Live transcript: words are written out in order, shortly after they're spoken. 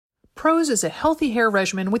Prose is a healthy hair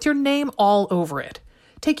regimen with your name all over it.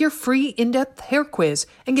 Take your free in-depth hair quiz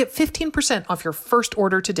and get 15% off your first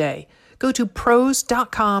order today. Go to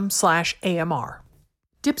prose.com/AMR.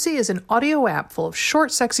 Dipsy is an audio app full of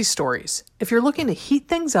short, sexy stories. If you're looking to heat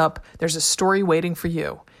things up, there's a story waiting for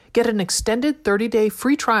you. Get an extended 30-day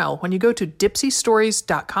free trial when you go to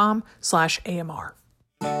dipsystories.com/AMR.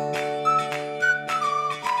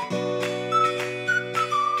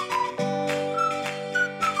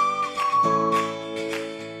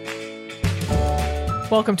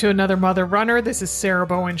 Welcome to another Mother Runner. This is Sarah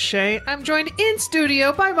Bowen Shea. I'm joined in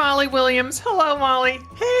studio by Molly Williams. Hello, Molly.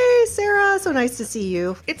 Hey, Sarah. So nice to see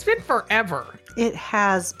you. It's been forever. It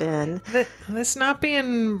has been. This not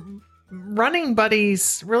being running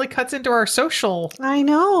buddies really cuts into our social I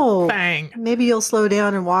know. thing. Maybe you'll slow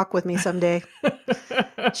down and walk with me someday.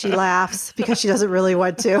 She laughs because she doesn't really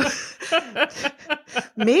want to.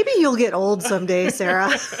 Maybe you'll get old someday,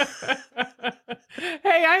 Sarah.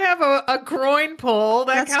 Hey, I have a groin pull.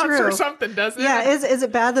 That That's counts true. for something, doesn't Yeah, it? is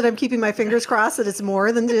it bad that I'm keeping my fingers crossed that it's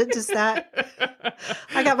more than just that?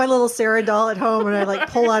 I got my little Sarah doll at home and I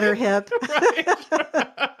pull on her hip. Right.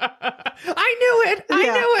 I knew it. I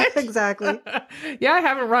knew it. Exactly. Yeah, I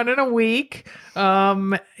haven't run in a week.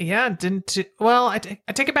 I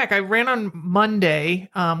take it back. I ran on Monday.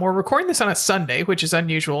 We're recording this on a Sunday, which is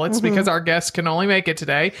unusual. It's because our guest can only make it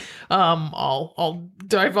today. I'll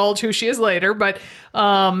divulge who she is later, but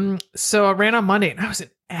so I ran on Monday and I was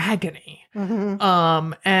in agony.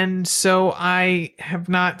 And so I have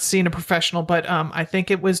not seen a professional, but I think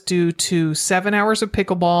it was due to 7 hours of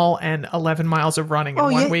pickleball and 11 miles of running in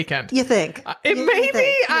one weekend. You think?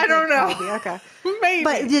 Maybe? I don't know. Maybe. Okay. Maybe.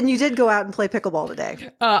 But then you did go out and play pickleball today.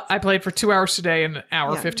 I played for 2 hours today and an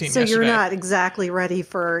hour 15 So yesterday. you're not exactly ready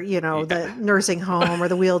for, the nursing home or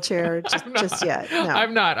the wheelchair just yet. No.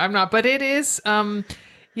 I'm not. But it is,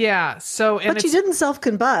 yeah. So, but you didn't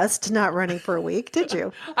self-combust not running for a week, did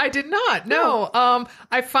you? I did not. No.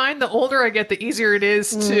 I find the older I get, the easier it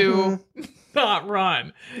is to not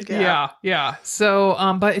run. Yeah. So,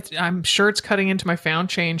 but I'm sure it's cutting into my found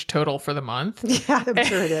change total for the month. Yeah, I'm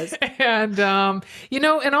sure it is. And, and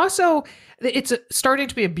also it's starting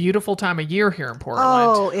to be a beautiful time of year here in Portland.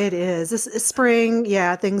 Oh, it is. This is spring.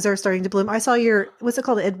 Yeah, things are starting to bloom. I saw what's it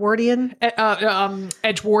called? Edwardian?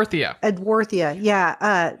 Edgeworthia. Edgeworthia.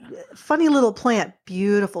 Yeah. Funny little plant.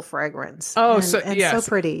 Beautiful fragrance. Oh, and yes. so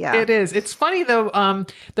pretty. Yeah. It is. It's funny though.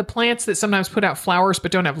 The plants that sometimes put out flowers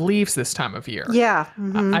but don't have leaves this time of year. Yeah.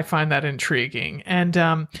 I find that intriguing. And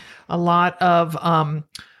a lot of,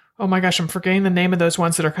 oh my gosh, I'm forgetting the name of those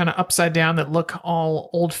ones that are kind of upside down that look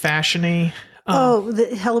all old-fashioned-y. The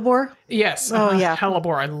hellebore? Yes. Oh, yeah.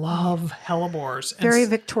 Hellebore. I love hellebores. Very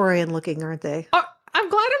Victorian looking, aren't they? I'm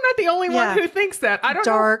glad I'm not the only one who thinks that. I don't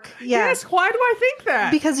Dark. know. Yeah. Yes. Why do I think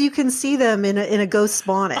that? Because you can see them in a ghost's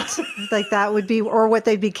bonnet. Like that would be, or what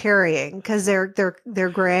they'd be carrying, because they're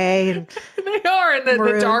gray and they are, and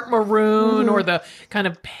the dark maroon or the kind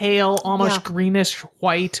of pale, almost greenish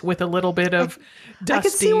white with a little bit of dusty I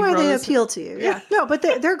can see why they rose. appeal to you. Yeah. No, but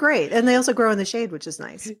they're great, and they also grow in the shade, which is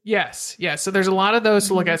nice. Yes. So there's a lot of those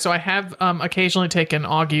to look at. So I have occasionally taken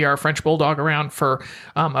Augie, our French bulldog, around for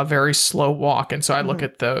a very slow walk, and so I look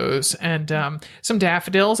at those and some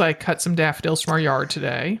daffodils. I cut some daffodils from our yard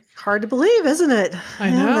today. Hard to believe, isn't it?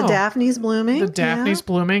 I know. The Daphne's blooming. The Daphne's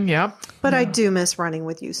blooming. Yep. But I do miss running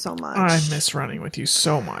with you so much. I miss running with you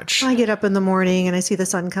so much. I get up in the morning and I see the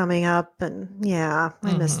sun coming up, and I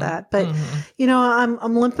miss that. But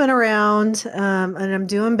I'm limping around and I'm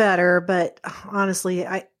doing better. But honestly,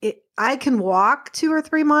 I can walk 2 or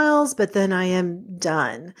 3 miles, but then I am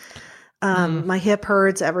done. My hip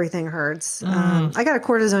hurts, everything hurts. I got a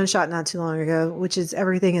cortisone shot not too long ago, which is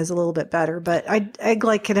everything is a little bit better, but I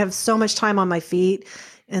could have so much time on my feet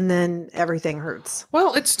and then everything hurts.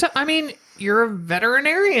 Well, you're a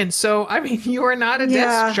veterinarian, so you are not a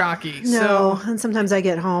disc jockey. No, and sometimes I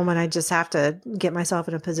get home and I just have to get myself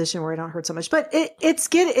in a position where I don't hurt so much. But it's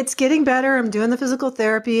getting better. I'm doing the physical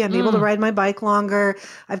therapy. I'm able to ride my bike longer.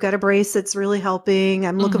 I've got a brace that's really helping.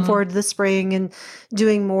 I'm looking forward to the spring and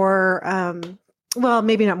doing more. Well,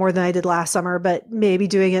 maybe not more than I did last summer, but maybe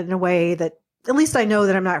doing it in a way that at least I know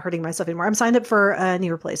that I'm not hurting myself anymore. I'm signed up for a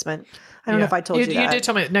knee replacement. I don't know if I told you that. You did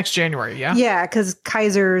tell me next January, yeah? Yeah, because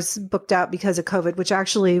Kaiser's booked out because of COVID, which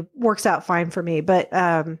actually works out fine for me. But,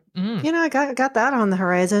 I got that on the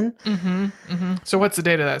horizon. So what's the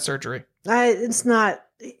date of that surgery? It's not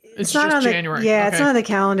It's not just on January. Okay. It's not on the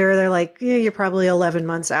calendar. They're like, you're probably 11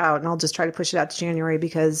 months out, and I'll just try to push it out to January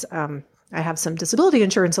because I have some disability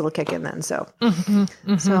insurance that'll kick in then. So,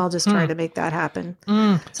 so I'll just try to make that happen.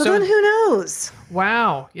 So then who knows?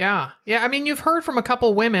 Wow. Yeah. Yeah. I mean, you've heard from a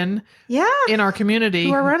couple women in our community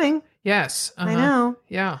who are running. Yes. I know.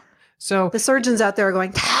 Yeah. So the surgeons out there are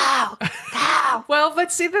going, pow, pow. Well,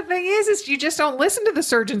 but see, the thing is you just don't listen to the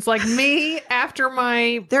surgeons like me after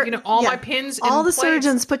my, my pins in all the place.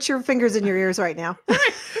 surgeons, put your fingers in your ears right now.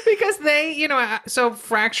 Because they, so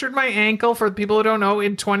fractured my ankle, for people who don't know,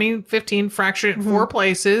 in 2015, fractured it in 4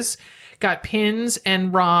 places, got pins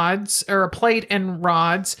and rods, or a plate and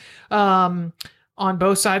rods, on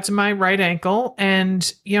both sides of my right ankle. And,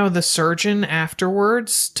 the surgeon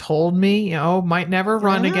afterwards told me, might never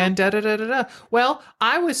run again, da-da-da-da-da. Well,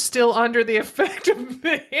 I was still under the effect of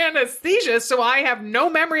the anesthesia, so I have no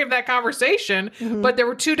memory of that conversation. But there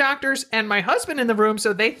were 2 doctors and my husband in the room,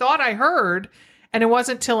 so they thought I heard. And it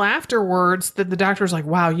wasn't till afterwards that the doctor was like,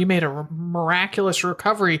 wow, you made a miraculous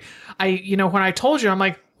recovery. When I told you, I'm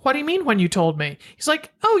like, what do you mean when you told me? He's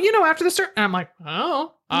like, oh, after the surgery. And I'm like,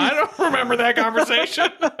 oh, I don't remember that conversation.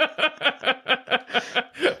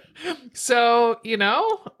 So,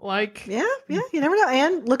 like. Yeah, you never know.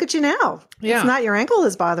 And look at you now. Yeah. It's not your ankle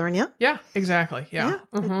that's bothering you. Yeah, exactly. Yeah.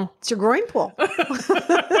 It's your groin pull.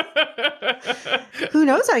 Who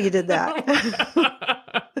knows how you did that?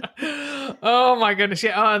 Oh my goodness.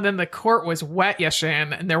 Yeah. Oh, and then the court was wet yesterday,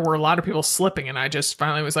 and there were a lot of people slipping, and I just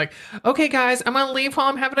finally was like, okay, guys, I'm going to leave while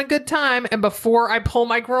I'm having a good time. And before I pull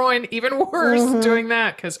my groin, even worse doing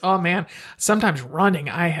that. Cause sometimes running,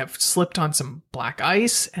 I have slipped on some black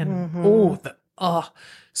ice and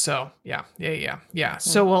so yeah.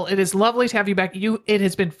 So, well, it is lovely to have you back. It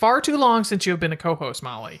has been far too long since you have been a co-host,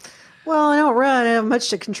 Molly. Well, I don't run. I don't have much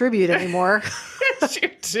to contribute anymore. Yes, you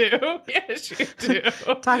do. Yes, you do.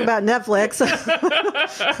 Talk about Netflix.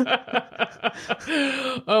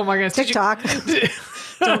 Oh my gosh. TikTok.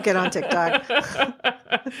 Don't get on TikTok.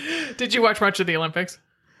 Did you watch much of the Olympics?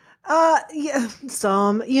 Yeah,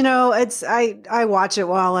 some, I watch it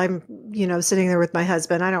while I'm, sitting there with my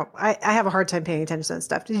husband. I have a hard time paying attention to that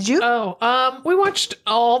stuff. Did you? We watched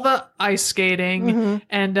all the ice skating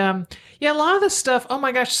and, a lot of the stuff. Oh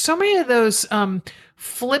my gosh. So many of those,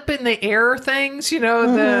 flip in the air things,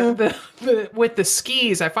 the with the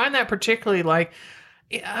skis. I find that particularly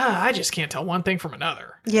I just can't tell one thing from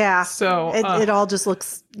another. Yeah. So it all just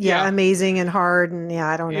looks amazing and hard, and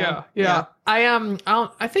I don't know. Yeah.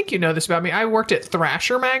 I think you know this about me. I worked at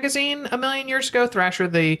Thrasher magazine a million years ago. Thrasher,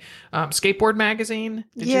 the skateboard magazine.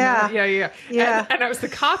 Did you know that? Yeah. And I was the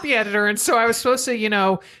copy editor, and so I was supposed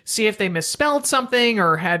to see if they misspelled something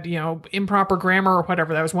or had improper grammar or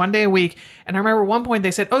whatever. That was one day a week. And I remember at one point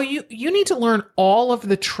they said, "Oh, you need to learn all of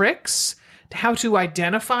the tricks." How to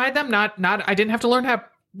identify them. Not I didn't have to learn how to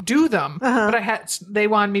do them, but they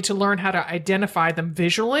wanted me to learn how to identify them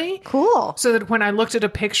visually. Cool. So that when I looked at a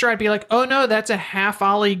picture, I'd be like, oh no, that's a half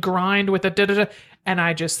ollie grind with a da-da-da. And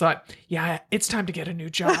I just thought, it's time to get a new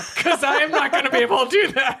job because I am not going to be able to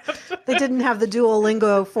do that. They didn't have the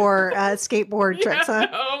Duolingo for skateboard tricks, huh?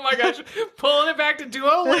 Oh my gosh. Pulling it back to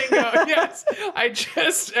Duolingo. Yes.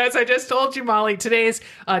 As I just told you, Molly, today is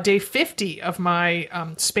day 50 of my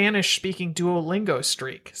Spanish speaking Duolingo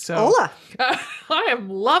streak. So hola. I am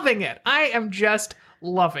loving it. I am just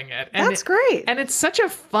loving it. And that's great. And it's such a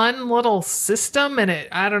fun little system. And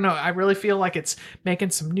I don't know, I really feel like it's making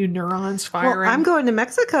some new neurons firing. Well, I'm going to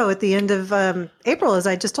Mexico at the end of April, as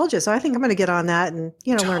I just told you. So I think I'm going to get on that and,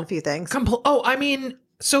 learn a few things.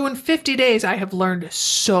 So in 50 days, I have learned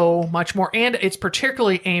so much more. And it's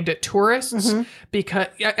particularly aimed at tourists because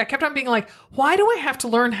I kept on being like, why do I have to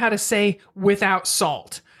learn how to say without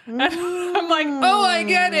salt? And I'm like, oh, I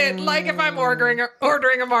get it. Like if I'm ordering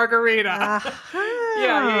a margarita.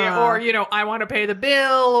 Yeah. Or, I want to pay the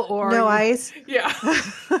bill or. No ice. Yeah.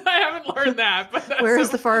 I haven't learned that. But where is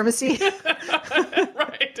the pharmacy?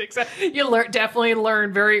 Right. Exactly. You definitely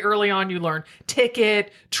learn very early on. You learn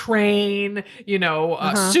ticket, train,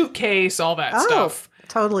 suitcase, all that stuff.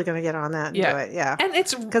 Totally going to get on that and do it. Yeah. And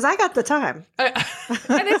it's because I got the time. And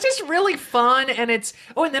it's just really fun. And and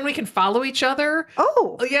then we can follow each other.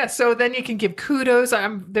 Oh, yeah. So then you can give kudos.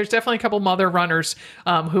 There's definitely a couple mother runners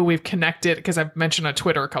who we've connected because I've mentioned on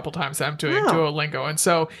Twitter a couple times that I'm doing Duolingo. And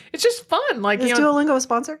so it's just fun. Like, is Duolingo a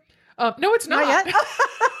sponsor? No, it's not. Not yet?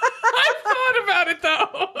 I thought about it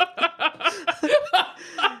though.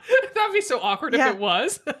 That'd be so awkward if it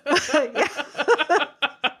was.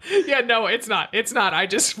 Yeah, no, it's not. It's not. I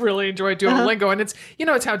just really enjoy Duolingo. And it's,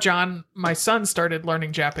 it's how my son started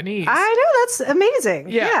learning Japanese. I know. That's amazing.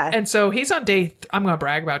 Yeah. And so he's on I'm going to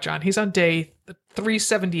brag about John. He's on day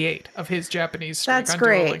 378 of his Japanese streak That's on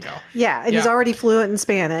great. Duolingo. Yeah. And he's already fluent in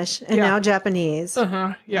Spanish and now Japanese.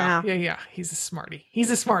 Yeah. He's a smarty.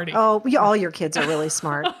 Oh, all your kids are really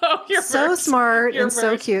smart. Oh, you're so smart and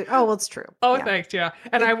so cute. Oh, well, it's true. Oh, thanks. Yeah.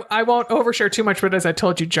 And I won't overshare too much, but as I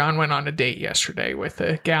told you, John went on a date yesterday with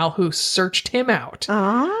a gal who searched him out.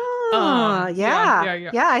 Oh,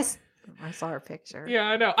 yeah. I saw her picture. Yeah,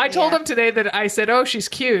 I know. I told him today that I said, "Oh, she's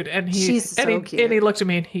cute," and she's so cute. And he looked at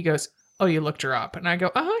me and he goes, "Oh, you looked her up?" And I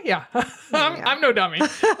go, yeah. I'm no dummy."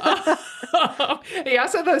 He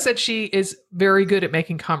also though said she is very good at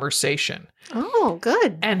making conversation. Oh,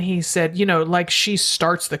 good. And he said, like she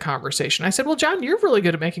starts the conversation. I said, "Well, John, you're really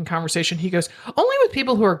good at making conversation." He goes, "Only with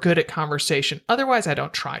people who are good at conversation. Otherwise, I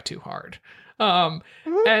don't try too hard."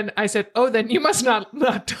 And I said, "Oh, then you must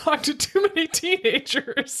not talk to too many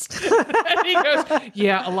teenagers." And he goes,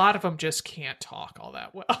 "Yeah, a lot of them just can't talk all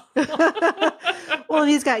that well." Well,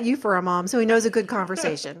 and he's got you for a mom, so he knows a good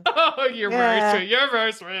conversation. Oh, you're very sweet. You're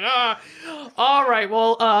very sweet. All right.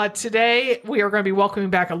 Well, today we are going to be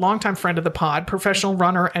welcoming back a longtime friend of the pod, professional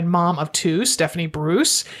runner and mom of two, Stephanie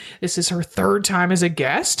Bruce. This is her third time as a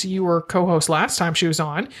guest. You were co-host last time she was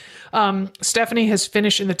on. Stephanie has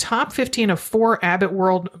finished in the top 15 of 4 Abbott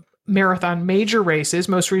World Marathon major races,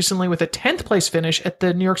 most recently with a 10th place finish at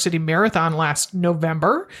the New York City Marathon last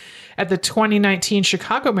November. At the 2019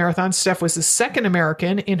 Chicago Marathon, Steph was the second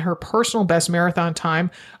American in her personal best marathon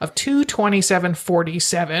time of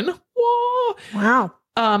 2:27:47. Whoa! Wow.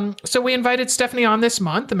 So we invited Stephanie on this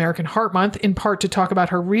month, American Heart Month, in part to talk about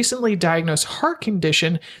her recently diagnosed heart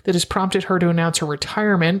condition that has prompted her to announce her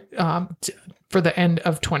retirement for the end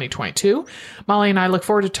of 2022. Molly and I look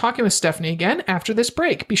forward to talking with Stephanie again after this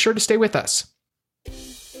break. Be sure to stay with us.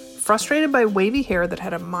 Frustrated by wavy hair that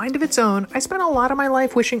had a mind of its own, I spent a lot of my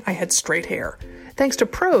life wishing I had straight hair. Thanks to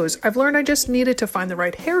Prose, I've learned I just needed to find the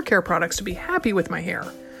right hair care products to be happy with my hair.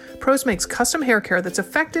 Prose makes custom hair care that's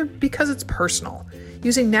effective because it's personal.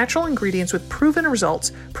 Using natural ingredients with proven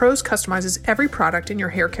results, Prose customizes every product in your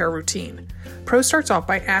hair care routine. Prose starts off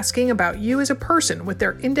by asking about you as a person with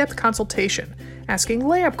their in-depth consultation, asking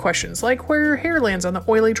layup questions like where your hair lands on the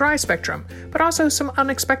oily-dry spectrum, but also some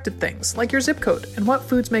unexpected things like your zip code and what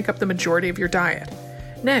foods make up the majority of your diet.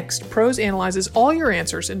 Next, Prose analyzes all your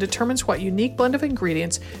answers and determines what unique blend of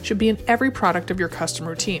ingredients should be in every product of your custom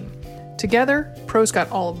routine. Together, Prose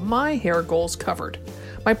got all of my hair goals covered.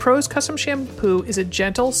 My Prose Custom Shampoo is a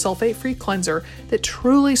gentle, sulfate-free cleanser that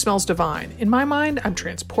truly smells divine. In my mind, I'm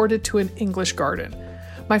transported to an English garden.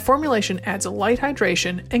 My formulation adds a light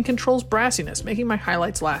hydration and controls brassiness, making my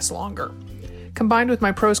highlights last longer. Combined with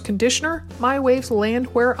my Prose conditioner, my waves land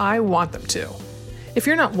where I want them to. If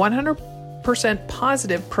you're not 100%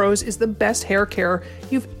 positive Prose is the best hair care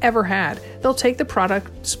you've ever had, they'll take the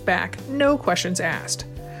products back, no questions asked.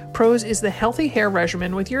 Prose is the healthy hair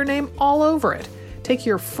regimen with your name all over it. Take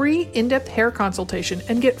your free in-depth hair consultation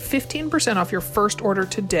and get 15% off your first order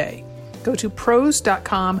today. Go to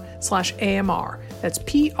prose.com/AMR. That's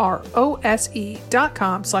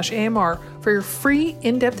prose.com/AMR for your free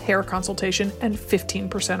in-depth hair consultation and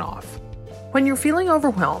 15% off. When you're feeling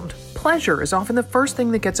overwhelmed, pleasure is often the first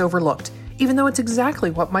thing that gets overlooked, even though it's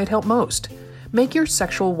exactly what might help most. Make your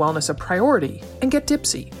sexual wellness a priority and get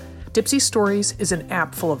Dipsy. Dipsy Stories is an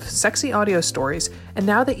app full of sexy audio stories, and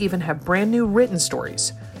now they even have brand new written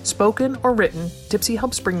stories. Spoken or written, Dipsy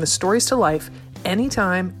helps bring the stories to life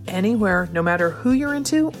anytime, anywhere, no matter who you're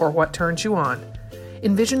into or what turns you on.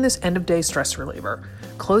 Envision this end-of-day stress reliever,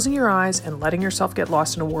 closing your eyes and letting yourself get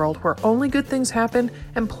lost in a world where only good things happen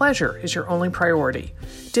and pleasure is your only priority.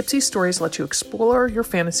 Dipsy Stories let you explore your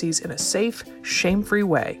fantasies in a safe, shame-free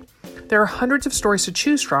way. There are hundreds of stories to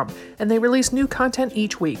choose from, and they release new content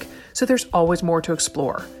each week, so there's always more to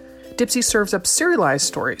explore. Dipsy serves up serialized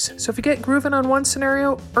stories, so if you get grooving on one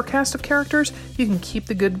scenario or cast of characters, you can keep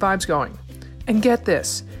the good vibes going. And get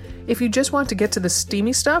this, if you just want to get to the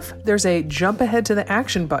steamy stuff, there's a jump ahead to the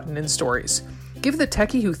action button in stories. Give the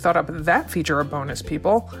techie who thought up that feature a bonus,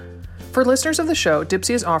 people. For listeners of the show,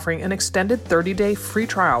 Dipsy is offering an extended 30-day free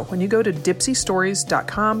trial when you go to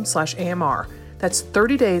dipsystories.com/AMR. That's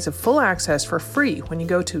 30 days of full access for free when you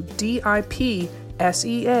go to DIPSEA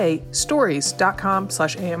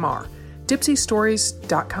stories.com/AMR.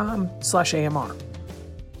 dipsystories.com/AMR.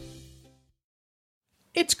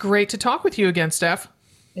 It's great to talk with you again, Steph.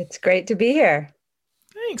 It's great to be here.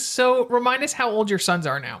 Thanks. So remind us how old your sons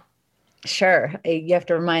are now. Sure. You have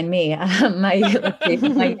to remind me. My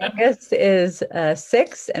youngest is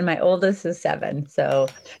 6 and my oldest is 7. So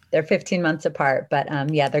they're 15 months apart, but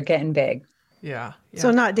yeah, they're getting big. Yeah.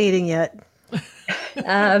 So not dating yet.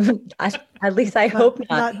 I At least I hope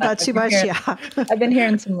not. Not too much. Yeah. I've been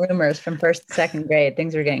hearing some rumors from first to second grade.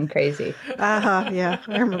 Things are getting crazy. Yeah,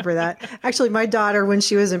 I remember that. Actually, my daughter, when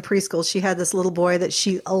she was in preschool, she had this little boy that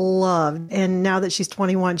she loved. And now that she's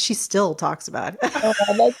 21, she still talks about it. Oh,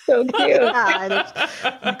 that's so cute.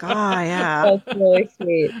 Like, oh, yeah. That's really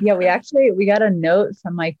sweet. Yeah, we got a note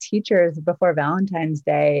from my teachers before Valentine's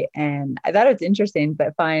Day, and I thought it was interesting,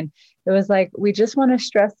 but fine. It was like, we just want to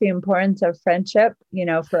stress the importance of friendship,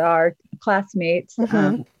 for our classmates.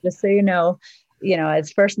 Just so you know,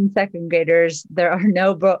 as first and second graders, there are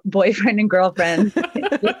no boyfriend and girlfriend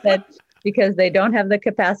because they don't have the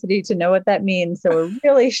capacity to know what that means. So we're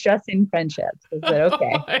really stressing friendships. I said,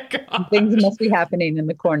 okay, things must be happening in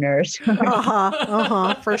the corners.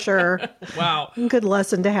 For sure. Wow. Good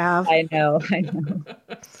lesson to have. I know.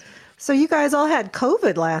 So you guys all had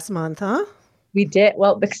COVID last month, huh? We did.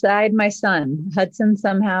 Well, beside my son, Hudson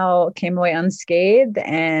somehow came away unscathed.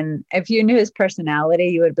 And if you knew his personality,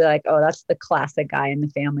 you would be like, oh, that's the classic guy in the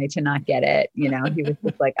family to not get it. He was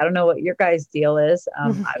just like, I don't know what your guys' deal is. I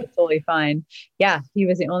was totally fine. Yeah, he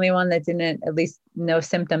was the only one that didn't, at least no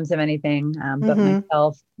symptoms of anything. But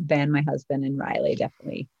myself, Ben, my husband, and Riley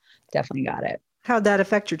definitely got it. How'd that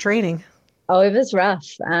affect your training? Oh, it was rough.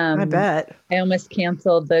 I bet. I almost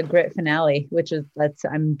canceled the grit finale,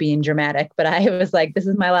 I'm being dramatic, but I was like, this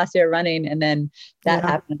is my last year running. And then that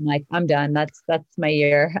happened. I'm like, I'm done. That's my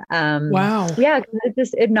year. Wow. Yeah.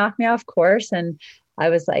 It knocked me off course, and I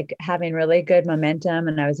was like having really good momentum,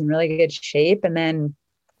 and I was in really good shape. And then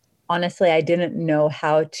honestly, I didn't know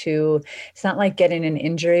it's not like getting an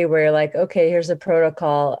injury where you're like, okay, here's a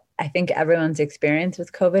protocol. I think everyone's experience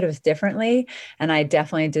with COVID was differently. And I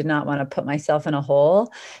definitely did not want to put myself in a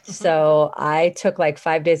hole. So I took like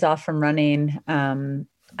 5 days off from running.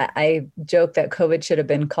 I joke that COVID should have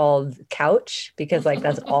been called couch, because like,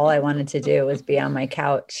 that's all I wanted to do was be on my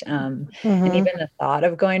couch. And even the thought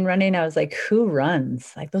of going running, I was like, who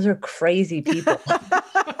runs? Like, those are crazy people.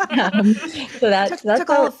 So that took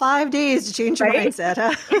all of 5 days to change your mindset.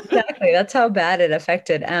 Huh? Exactly. That's how bad it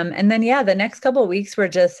affected. And then, the next couple of weeks were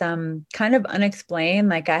just kind of unexplained.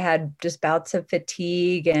 Like, I had just bouts of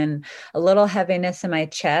fatigue and a little heaviness in my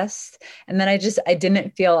chest. And then I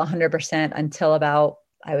didn't feel 100% until about,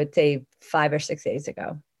 I would say, 5 or 6 days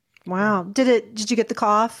ago. Wow. Did you get the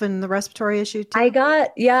cough and the respiratory issue too? I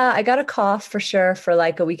got a cough for sure for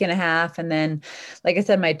like a week and a half. And then, like I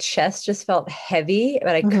said, my chest just felt heavy,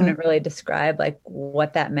 but I couldn't really describe like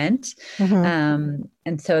what that meant. And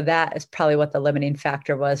so that is probably what the limiting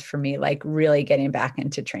factor was for me, like really getting back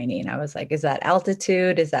into training. I was like, is that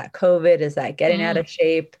altitude? Is that COVID? Is that getting out of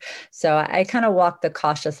shape? So I kind of walked the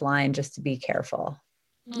cautious line just to be careful.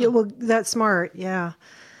 Yeah, well, that's smart. Yeah.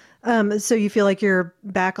 So you feel like you're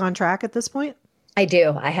back on track at this point? I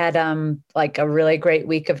do. I had like a really great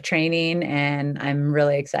week of training, and I'm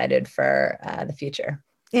really excited for the future.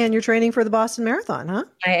 And you're training for the Boston Marathon, huh?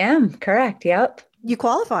 I am. Correct. Yep. You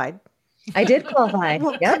qualified. I did qualify.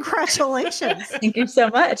 Well, yep. Congratulations. Thank you so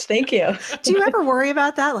much. Thank you. Do you ever worry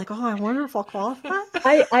about that? Like, oh, I wonder if I'll qualify?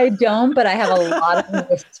 I don't, but I have a lot of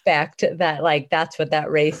respect that like, that's what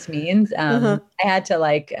that race means. I had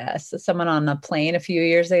to someone on a plane a few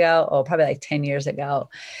years ago, probably like 10 years ago,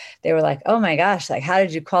 they were like, oh my gosh, like, how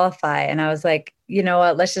did you qualify? And I was like, you know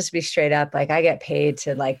what, let's just be straight up. Like, I get paid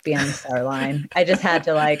to like be on the start line. I just had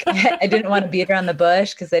to I didn't want to beat around the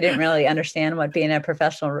bush because I didn't really understand what being a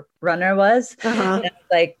professional runner was. And I was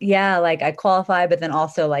like, yeah, like I qualify, but then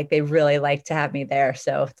also like, they really like to have me there.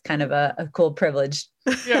 So it's kind of a cool privilege.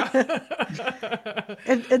 Yeah.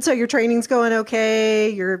 and so your training's going okay.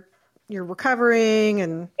 You're recovering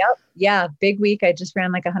and yep. Yeah. Big week. I just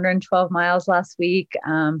ran like 112 miles last week.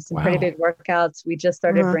 Some pretty big workouts. We just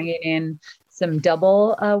started bringing in some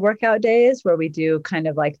double workout days where we do kind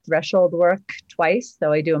of like threshold work twice.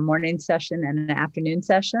 So I do a morning session and an afternoon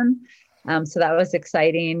session. So that was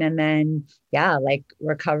exciting. And then, like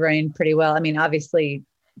recovering pretty well. I mean, obviously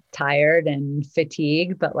tired and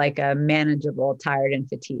fatigued, but like a manageable tired and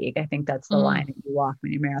fatigue. I think that's the line that you walk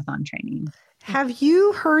when you're marathon training. Have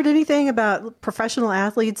you heard anything about professional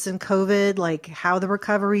athletes and COVID, like how the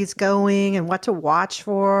recovery is going and what to watch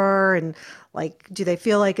for? And like, do they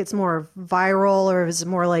feel like it's more viral or is it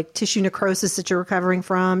more like tissue necrosis that you're recovering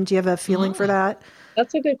from? Do you have a feeling for that?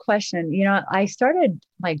 That's a good question. I started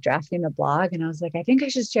like drafting the blog and I was like, I think I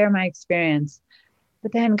should share my experience.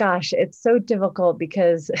 But then, gosh, it's so difficult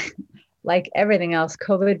because like everything else,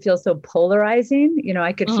 COVID feels so polarizing.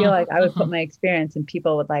 I could feel like I would put my experience and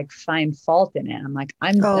people would like find fault in it. I'm like,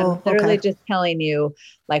 I'm literally just telling you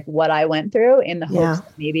like what I went through in the hopes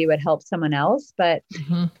that maybe it would help someone else. But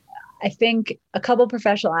I think a couple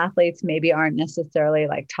professional athletes maybe aren't necessarily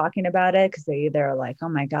like talking about it because they either are like, oh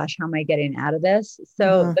my gosh, how am I getting out of this?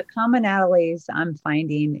 So the commonalities I'm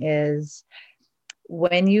finding is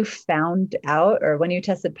when you found out or when you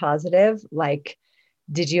tested positive, like,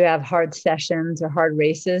 did you have hard sessions or hard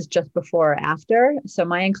races just before or after? So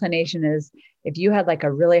my inclination is if you had like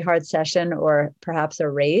a really hard session or perhaps a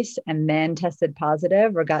race and then tested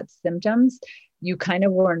positive or got symptoms, you kind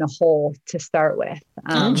of were in a hole to start with.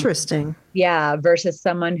 Interesting. Yeah. Versus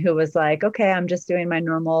someone who was like, okay, I'm just doing my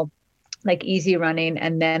normal, like easy running.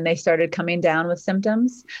 And then they started coming down with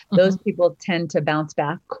symptoms. Those people tend to bounce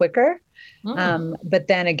back quicker. But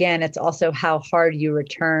then again, it's also how hard you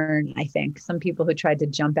return. I think some people who tried to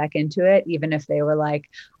jump back into it, even if they were like,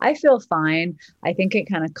 I feel fine, I think it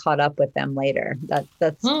kind of caught up with them later.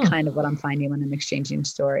 That's kind of what I'm finding when I'm exchanging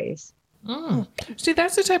stories. See,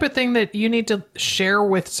 that's the type of thing that you need to share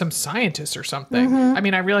with some scientists or something. I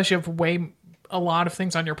mean, I realize you have a lot of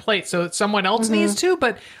things on your plate, so someone else needs to,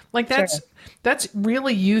 but like that's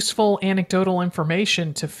really useful anecdotal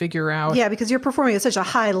information to figure out. Yeah, because you're performing at such a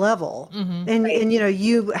high level, and you know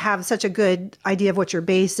you have such a good idea of what your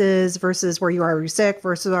base is versus where you are when you're sick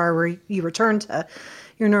versus where you return to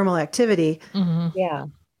your normal activity. Yeah.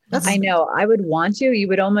 I know. I would want to. You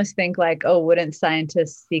would almost think like, oh, wouldn't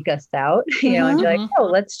scientists seek us out? You know, and be like, oh,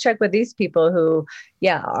 let's check with these people who,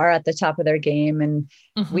 are at the top of their game. And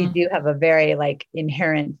we do have a very like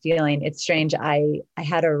inherent feeling. It's strange. I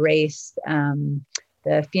had a race,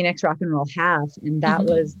 the Phoenix Rock and Roll Half, and that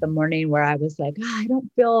was the morning where I was like, I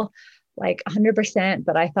don't feel like 100%,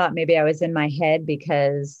 but I thought maybe I was in my head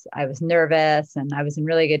because I was nervous and I was in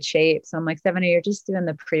really good shape. So I'm like, Stephanie, you're just doing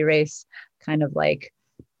the pre-race kind of like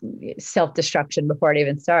self-destruction before it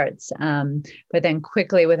even starts. But then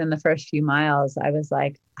quickly within the first few miles, I was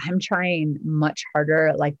like, I'm trying much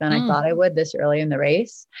harder like than I thought I would this early in the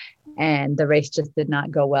race. And the race just did not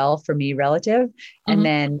go well for me relative. And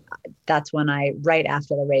then that's when right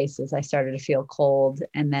after the races, I started to feel cold.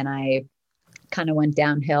 And then I kind of went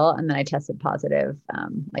downhill and then I tested positive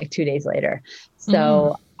like 2 days later.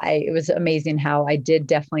 So it was amazing how I did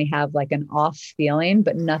definitely have like an off feeling,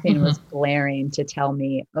 but nothing was glaring to tell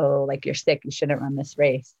me, oh, like you're sick, you shouldn't run this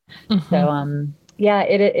race. So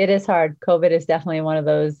it is hard. COVID is definitely one of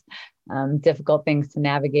those difficult things to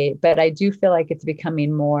navigate, but I do feel like it's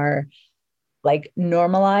becoming more like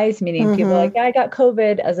normalized, meaning people are like, I got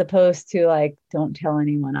COVID, as opposed to like, don't tell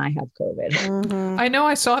anyone I have COVID. I know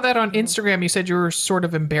I saw that on Instagram. You said you were sort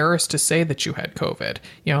of embarrassed to say that you had COVID,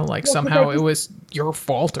 you know, like somehow it was your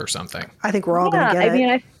fault or something. I think we're all going to get it. I mean,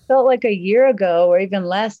 I felt like a year ago or even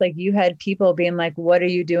less, like you had people being like, what are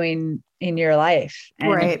you doing in your life?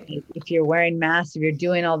 And if you're wearing masks, if you're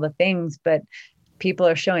doing all the things, but people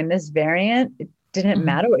are showing this variant, it didn't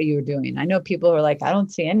matter what you were doing. I know people who are like, I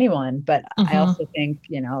don't see anyone, but I also think,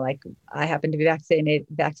 you know, like I happened to be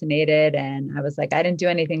vaccinated and I was like, I didn't do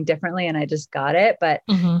anything differently and I just got it, but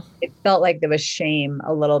it felt like there was shame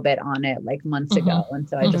a little bit on it like months ago. And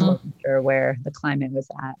so I just wasn't sure where the climate was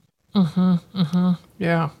at.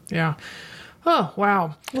 Yeah. Oh,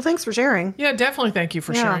 wow. Well, thanks for sharing. Yeah, definitely. Thank you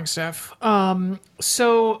for sharing, Steph.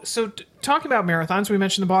 So talking about marathons, we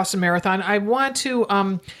mentioned the Boston Marathon. I want to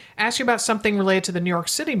ask you about something related to the New York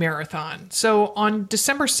City Marathon. So on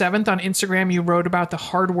December 7th on Instagram, you wrote about the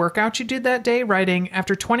hard workout you did that day, writing,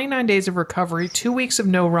 after 29 days of recovery, 2 weeks of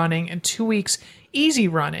no running, and 2 weeks easy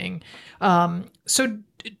running. So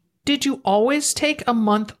did you always take a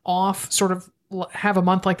month off, sort of have a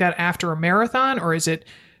month like that after a marathon, or is it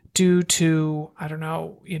due to, I don't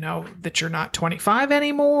know, you know, that you're not 25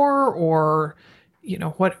 anymore, or, you know,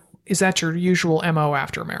 what is that your usual MO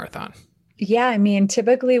after a marathon? Yeah, I mean,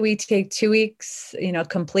 typically we take 2 weeks, you know,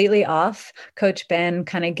 completely off. Coach Ben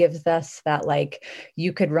kind of gives us that, like,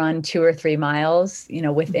 you could run 2 or 3 miles, you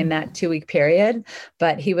know, within that 2 week period,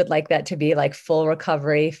 but he would like that to be like full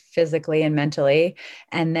recovery physically and mentally.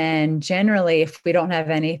 And then generally, if we don't have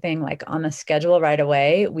anything like on the schedule right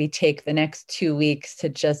away, we take the next 2 weeks to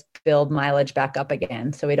just build mileage back up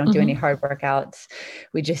again. So we don't do any hard workouts.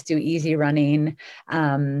 We just do easy running.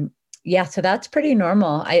 Yeah, so that's pretty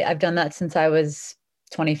normal. I've done that since I was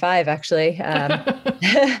 25, actually.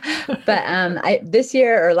 But this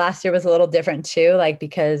year or last year was a little different too, like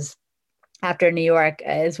because after New York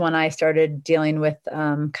is when I started dealing with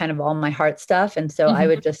kind of all my heart stuff. And so I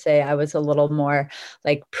would just say I was a little more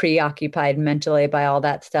like preoccupied mentally by all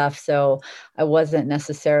that stuff. So I wasn't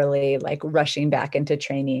necessarily like rushing back into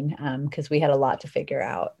training because we had a lot to figure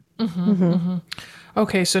out.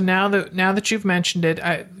 Okay, so now that you've mentioned it,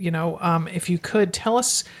 if you could tell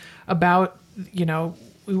us about,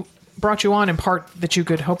 brought you on in part that you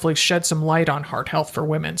could hopefully shed some light on heart health for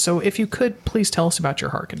women. So if you could, please tell us about your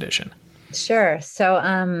heart condition. Sure.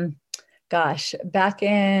 So, back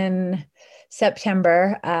in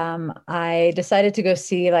September, I decided to go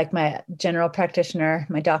see like my general practitioner,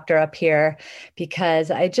 my doctor up here,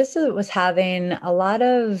 because I just was having a lot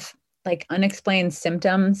of like unexplained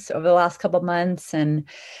symptoms over the last couple of months. And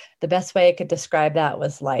the best way I could describe that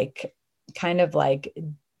was like kind of like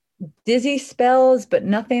dizzy spells, but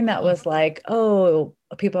nothing that was like, oh,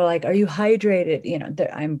 people are like, are you hydrated? You know,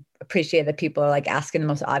 I appreciate that people are like asking the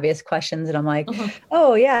most obvious questions. And I'm like,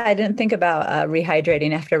 oh yeah, I didn't think about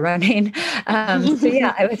rehydrating after running. So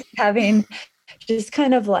yeah, I was having just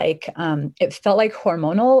kind of like, it felt like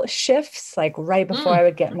hormonal shifts. Like right before I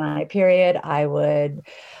would get my period, I would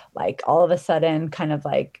like all of a sudden kind of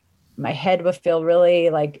like my head would feel really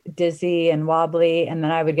like dizzy and wobbly. And then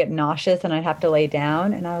I would get nauseous and I'd have to lay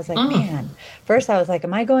down. And I was like, man, first I was like,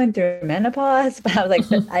 am I going through menopause? But I was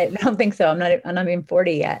like, I don't think so. I'm not even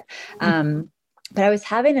 40 yet. But I was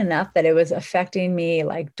having enough that it was affecting me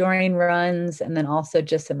like during runs and then also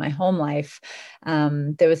just in my home life.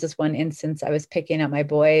 There was this one instance I was picking up my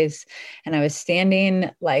boys and I was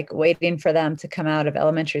standing like waiting for them to come out of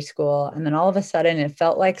elementary school. And then all of a sudden it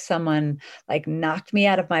felt like someone like knocked me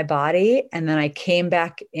out of my body. And then I came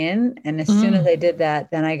back in. And as soon as I did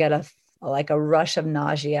that, then I got a rush of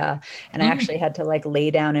nausea. And I actually had to like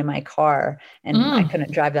lay down in my car and I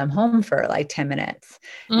couldn't drive them home for like 10 minutes.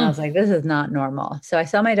 And I was like, this is not normal. So I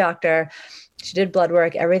saw my doctor, she did blood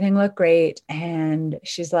work, everything looked great. And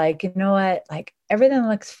she's like, you know what, like everything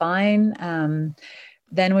looks fine.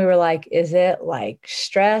 Then we were like, is it like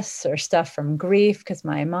stress or stuff from grief? Because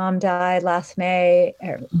my mom died last May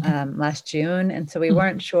or last June. And so we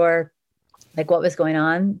weren't sure like what was going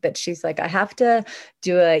on, but she's like, I have to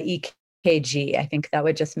do a EKG. I think that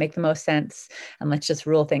would just make the most sense. And let's just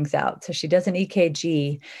rule things out. So she does an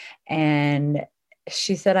EKG and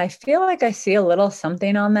she said, I feel like I see a little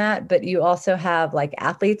something on that, but you also have like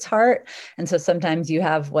athlete's heart. And so sometimes you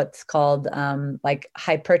have what's called like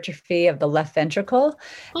hypertrophy of the left ventricle.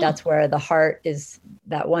 That's where the heart is,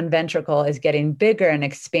 that one ventricle is getting bigger and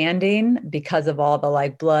expanding because of all the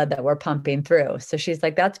like blood that we're pumping through. So she's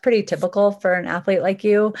like, that's pretty typical for an athlete like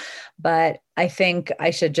you, but I think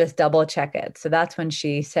I should just double check it. So that's when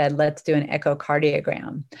she said, let's do an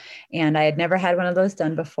echocardiogram. And I had never had one of those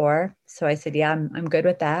done before. So I said, yeah, I'm good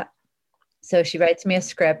with that. So she writes me a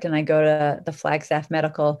script and I go to the Flagstaff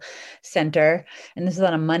Medical Center. And this is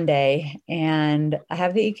on a Monday. And I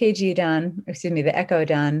have the the echo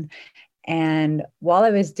done. And while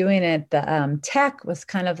I was doing it, the tech was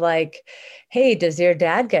kind of like, hey, does your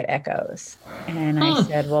dad get echoes? And I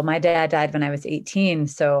said, well, my dad died when I was 18,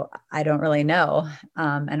 so I don't really know.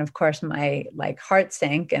 And of course, my like heart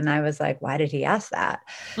sank and I was like, why did he ask that?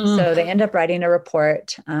 So they end up writing a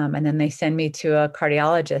report and then they send me to a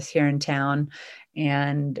cardiologist here in town.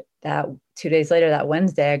 And that 2 days later, that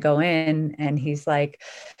Wednesday, I go in and he's like,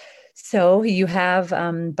 so you have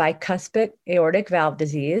bicuspid aortic valve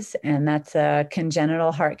disease, and that's a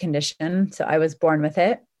congenital heart condition. So I was born with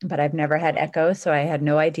it, but I've never had echo, so I had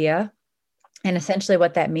no idea. And essentially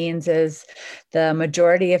what that means is the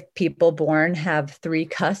majority of people born have three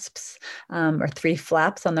cusps or three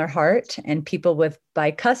flaps on their heart, and people with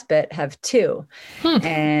bicuspid have two.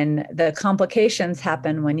 And the complications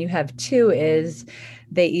happen when you have two is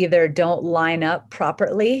they either don't line up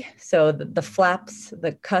properly. So the flaps,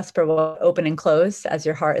 the cusp will open and close as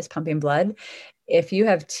your heart is pumping blood. If you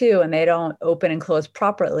have two and they don't open and close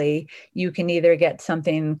properly, you can either get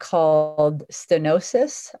something called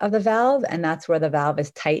stenosis of the valve, and that's where the valve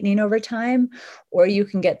is tightening over time, or you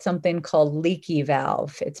can get something called leaky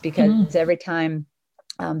valve. It's because every time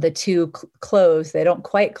the two close, they don't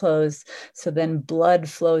quite close. So then blood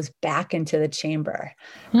flows back into the chamber.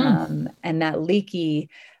 And that leaky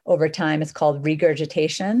over time is called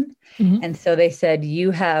regurgitation. And so they said,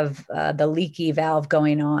 you have the leaky valve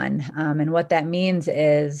going on. And what that means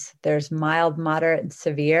is there's mild, moderate, and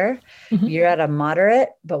severe. You're at a moderate,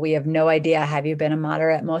 but we have no idea. Have you been a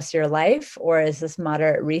moderate most of your life, or is this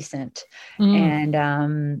moderate recent? And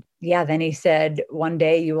then he said, one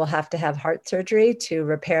day you will have to have heart surgery to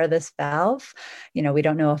repair this valve. You know, we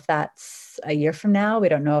don't know if that's a year from now. We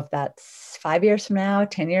don't know if that's 5 years from now,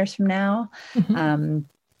 10 years from now.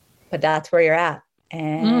 But that's where you're at.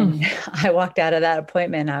 And I walked out of that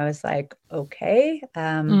appointment. I was like, okay,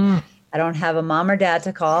 I don't have a mom or dad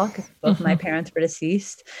to call because both my parents were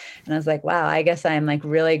deceased. And I was like, wow, I guess I'm like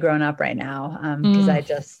really grown up right now.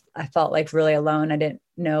 Because I felt like really alone. I didn't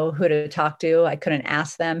know who to talk to. I couldn't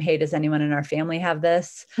ask them, hey, does anyone in our family have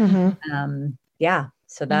this?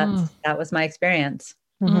 So that was my experience.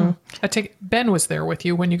 I take Ben was there with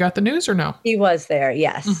you when you got the news, or no? He was there,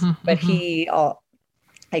 yes. But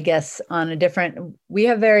I guess we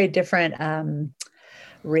have very different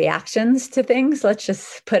reactions to things. Let's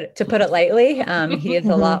just put it lightly. He is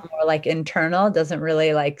a lot more like internal, doesn't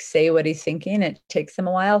really like say what he's thinking. It takes him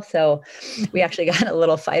a while. So we actually got in a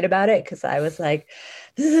little fight about it because I was like,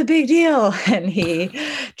 this is a big deal. And he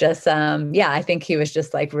just, I think he was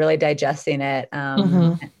just like really digesting it.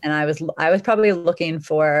 And I was probably looking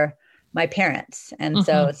for my parents. And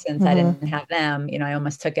so since I didn't have them, I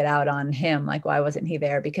almost took it out on him. Like, why wasn't he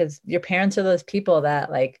there? Because your parents are those people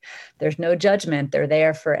that like, there's no judgment. They're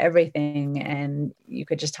there for everything. And you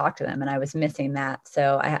could just talk to them. And I was missing that.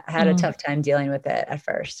 So I had a tough time dealing with it at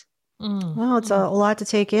first. Well, it's a lot to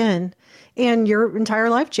take in, and your entire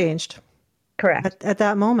life changed. Correct. At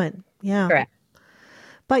that moment. Yeah. Correct.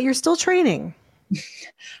 But you're still training.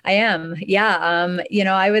 I am. Yeah.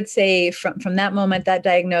 I would say from that moment, that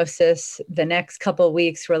diagnosis, the next couple of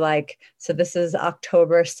weeks were like, so this is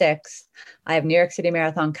October 6th. I have New York City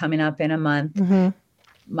Marathon coming up in a month.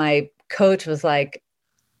 My coach was like,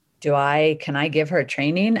 can I give her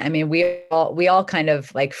training? I mean, we all kind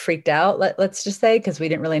of like freaked out, let's just say, because we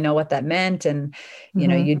didn't really know what that meant. And,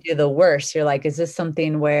 you do the worst. You're like, is this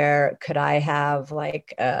something where could I have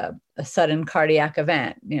like a sudden cardiac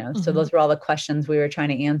event? So those were all the questions we were trying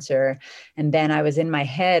to answer. And then I was in my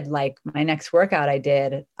head, like my next workout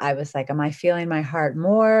I was like, am I feeling my heart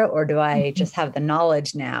more, or do I just have the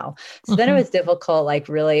knowledge now? So then it was difficult, like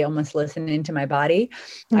really almost listening to my body.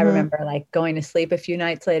 I remember like going to sleep a few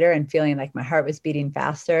nights later and feeling like my heart was beating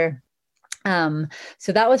faster.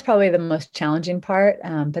 So that was probably the most challenging part.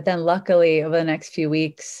 But then luckily over the next few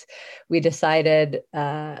weeks, we decided,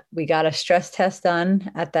 we got a stress test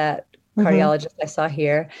done at that cardiologist I saw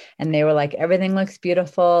here. And they were like, everything looks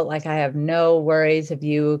beautiful. Like, I have no worries of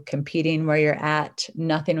you competing where you're at.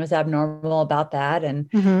 Nothing was abnormal about that. And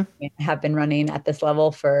we have been running at this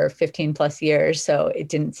level for 15 plus years. So it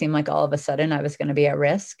didn't seem like all of a sudden I was going to be at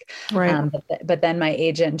risk. Right. But then my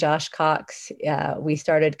agent, Josh Cox, we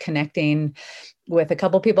started connecting with a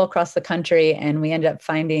couple people across the country, and we ended up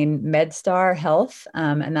finding MedStar Health.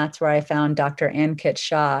 And that's where I found Dr. Ankit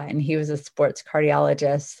Shah, and he was a sports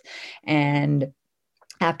cardiologist. And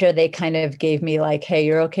after they kind of gave me like, hey,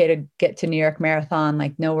 you're okay to get to New York Marathon,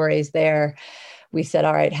 like no worries there. We said,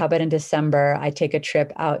 all right, how about in December, I take a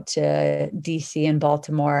trip out to DC and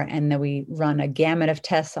Baltimore, and then we run a gamut of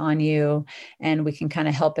tests on you, and we can kind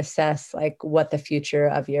of help assess like what the future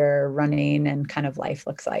of your running and kind of life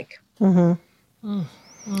looks like.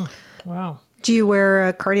 Wow. Do you wear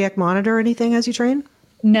a cardiac monitor or anything as you train?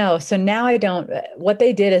 No. So now I don't. What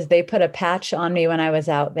they did is they put a patch on me when I was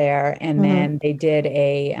out there, and then they did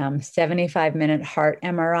a 75-minute heart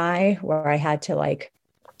MRI where I had to like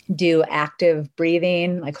do active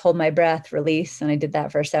breathing, like hold my breath, release. And I did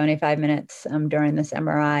that for 75 minutes during this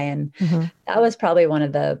MRI. And that was probably one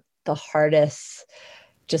of the hardest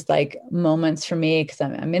just like moments for me, because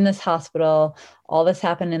I'm in this hospital. All this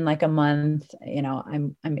happened in like a month.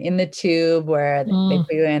 I'm in the tube where they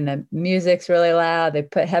put you in, the music's really loud. They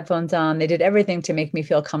put headphones on. They did everything to make me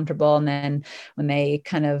feel comfortable. And then when they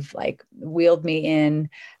kind of like wheeled me in,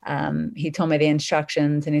 he told me the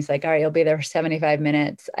instructions, and he's like, all right, you'll be there for 75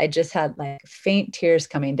 minutes. I just had like faint tears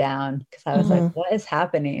coming down because I was like, what is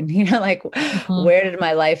happening? Like where did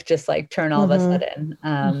my life just like turn all of a sudden?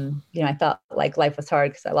 I thought like life was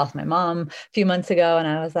hard because I lost my mom a few months ago, and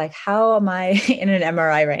I was like, how am I in an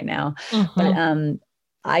MRI right now? But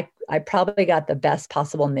I probably got the best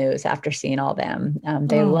possible news after seeing all them.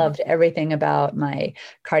 They loved everything about my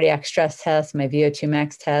cardiac stress test, my VO2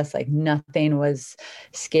 max test. Like nothing was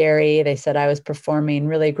scary. They said I was performing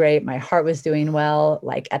really great. My heart was doing well,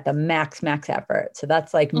 like at the max effort. So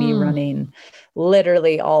that's like me running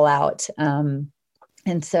literally all out.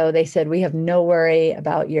 And so they said, we have no worry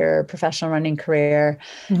about your professional running career.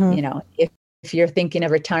 If you're thinking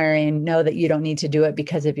of retiring, know that you don't need to do it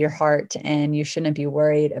because of your heart, and you shouldn't be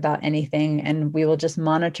worried about anything. And we will just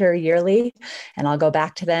monitor yearly, and I'll go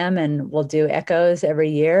back to them, and we'll do echoes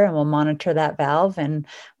every year, and we'll monitor that valve. And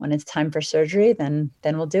when it's time for surgery, then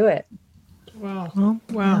we'll do it. Wow.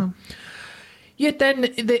 Wow. Yet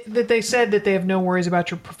then they said that they have no worries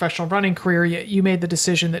about your professional running career, yet you made the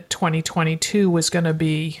decision that 2022 was going to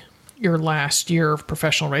be your last year of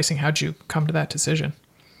professional racing. How'd you come to that decision?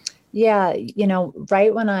 Yeah,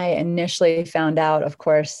 right when I initially found out, of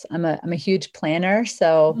course, I'm a huge planner,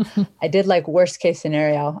 so I did like worst case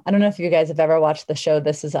scenario. I don't know if you guys have ever watched the show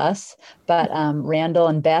This Is Us, but Randall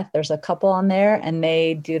and Beth, there's a couple on there, and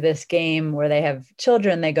they do this game where they have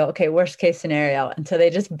children. They go, okay, worst case scenario, and so they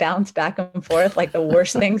just bounce back and forth like the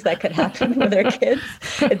worst things that could happen with their kids.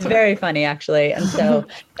 It's very funny, actually, and so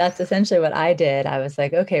that's essentially what I did. I was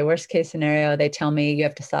like, okay, worst case scenario, they tell me you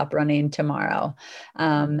have to stop running tomorrow.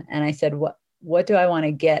 And I said, what do I want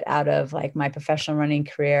to get out of like my professional running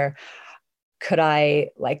career? Could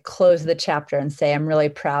I like close the chapter and say, I'm really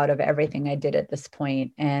proud of everything I did at this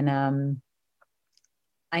point? And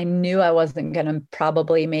I knew I wasn't going to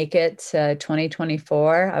probably make it to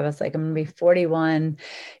 2024. I was like, I'm going to be 41,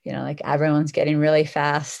 like everyone's getting really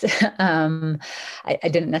fast. I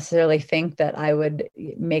didn't necessarily think that I would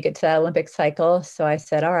make it to that Olympic cycle. So I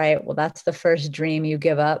said, all right, well, that's the first dream you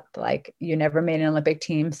give up. Like you never made an Olympic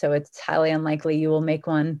team, so it's highly unlikely you will make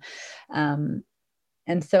one.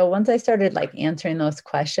 And so once I started like answering those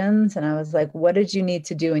questions and I was like, what did you need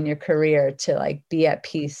to do in your career to like be at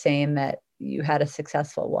peace saying that you had a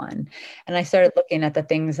successful one? And I started looking at the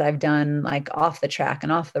things I've done like off the track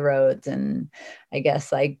and off the roads. And I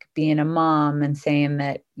guess like being a mom and saying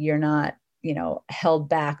that you're not, held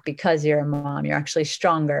back because you're a mom, you're actually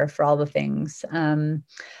stronger for all the things.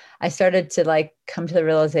 I started to like come to the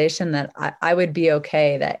realization that I would be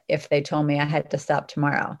okay that if they told me I had to stop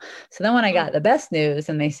tomorrow. So then when I got the best news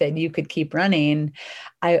and they said you could keep running,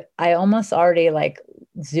 I almost already like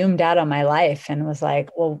zoomed out on my life and was like,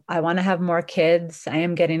 well, I want to have more kids. I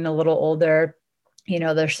am getting a little older.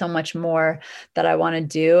 There's so much more that I want to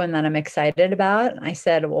do and that I'm excited about. And I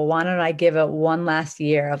said, well, why don't I give it one last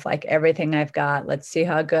year of like everything I've got? Let's see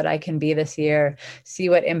how good I can be this year, see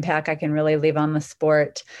what impact I can really leave on the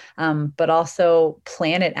sport, but also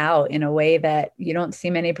plan it out in a way that you don't see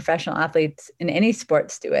many professional athletes in any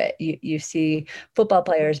sports do it. You see football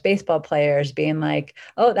players, baseball players being like,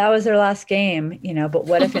 oh, that was their last game, but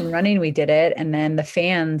what if in running we did it? And then the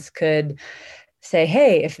fans could say,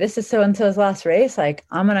 hey, if this is so-and-so's last race, like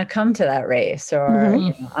I'm going to come to that race or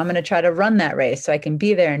I'm going to try to run that race so I can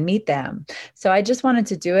be there and meet them. So I just wanted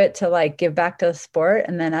to do it to like give back to the sport.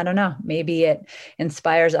 And then I don't know, maybe it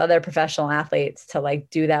inspires other professional athletes to like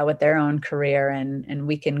do that with their own career and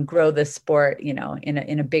we can grow the sport,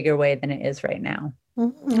 in a bigger way than it is right now.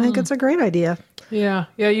 I think it's a great idea. Yeah.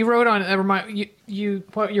 You wrote on, you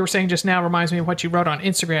what you were saying just now reminds me of what you wrote on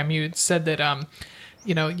Instagram. You said that,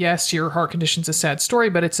 yes, your heart condition's a sad story,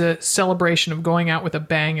 but it's a celebration of going out with a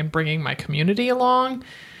bang and bringing my community along.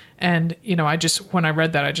 And, when I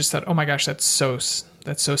read that, I just thought, oh my gosh, that's so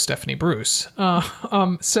Stephanie Bruce.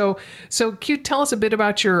 So can you tell us a bit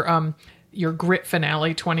about your Grit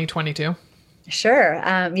Finale 2022? Sure.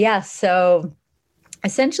 Yeah. So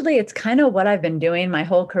essentially, it's kind of what I've been doing my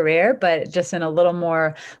whole career, but just in a little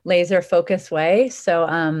more laser focused way. So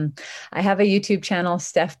I have a YouTube channel,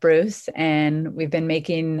 Steph Bruce, and we've been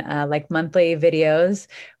making like monthly videos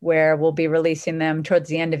where we'll be releasing them towards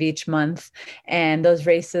the end of each month. And those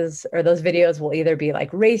races or those videos will either be like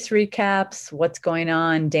race recaps, what's going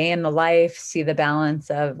on, day in the life, see the balance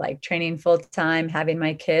of like training full time, having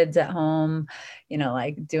my kids at home,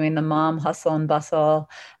 like doing the mom hustle and bustle,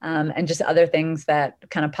 and just other things that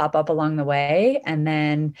kind of pop up along the way. And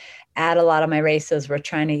then at a lot of my races, we're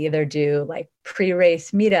trying to either do like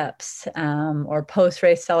pre-race meetups or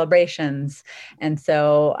post-race celebrations. And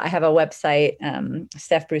so I have a website,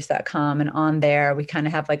 stephbruce.com, and on there we kind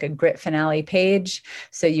of have like a Grit Finale page.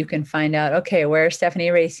 So you can find out, okay, where's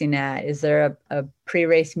Stephanie racing at? Is there a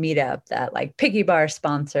pre-race meetup that like Piggy Bar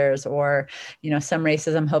sponsors, or, some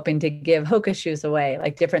races I'm hoping to give Hoka shoes away,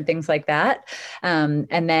 like different things like that. And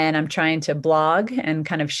then I'm trying to blog and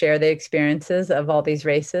kind of share the experiences of all these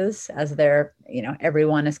races as they're,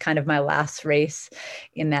 everyone is kind of my last race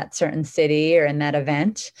in that certain city or in that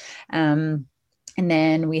event. And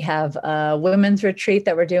then we have a women's retreat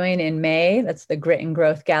that we're doing in May. That's the Grit and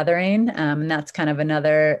Growth Gathering. And that's kind of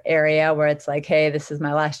another area where it's like, hey, this is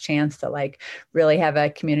my last chance to like really have a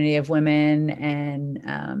community of women and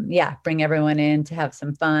bring everyone in to have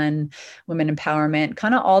some fun, women empowerment,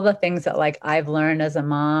 kind of all the things that like I've learned as a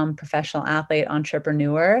mom, professional athlete,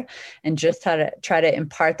 entrepreneur, and just how to try to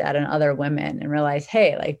impart that in other women and realize,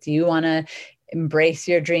 hey, like, do you want to embrace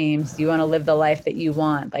your dreams? Do you want to live the life that you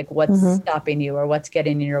want? Like what's stopping you or what's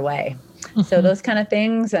getting in your way? So those kind of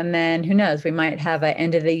things. And then who knows, we might have an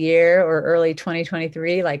end of the year or early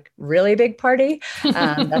 2023, like really big party.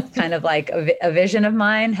 That's kind of like a vision of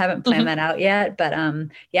mine. Haven't planned that out yet, but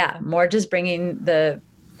more just bringing the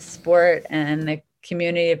sport and the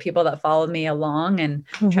community of people that followed me along and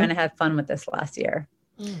trying to have fun with this last year.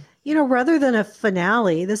 Rather than a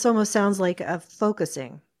finale, this almost sounds like a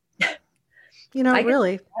focusing.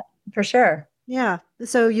 Really. For sure. Yeah.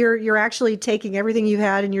 So you're actually taking everything you've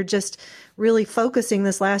had and you're just really focusing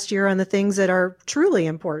this last year on the things that are truly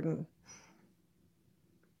important.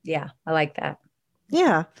 Yeah, I like that.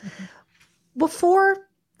 Yeah. Before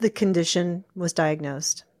the condition was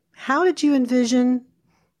diagnosed, how did you envision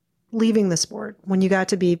leaving the sport when you got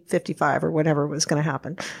to be 55 or whatever was going to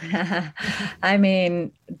happen? I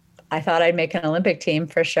mean, I thought I'd make an Olympic team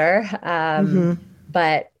for sure.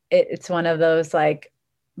 But it's one of those, like,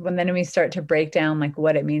 then we start to break down like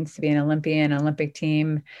what it means to be an Olympian, Olympic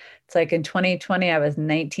team. It's like in 2020, I was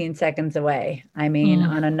 19 seconds away. I mean,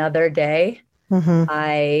 on another day,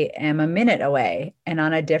 I am a minute away, and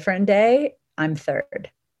on a different day, I'm third.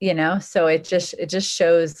 So it just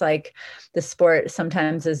shows like the sport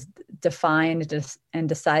sometimes is defined and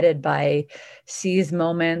decided by seized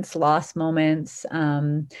moments, lost moments.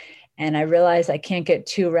 And I realize I can't get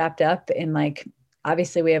too wrapped up in like,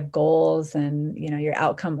 obviously we have goals and, you're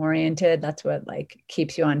outcome oriented. That's what like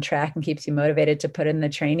keeps you on track and keeps you motivated to put in the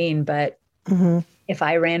training. But if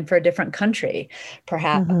I ran for a different country,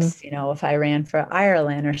 perhaps, if I ran for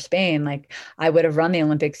Ireland or Spain, like I would have run the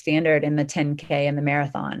Olympic standard in the 10K and the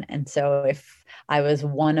marathon. And so if I was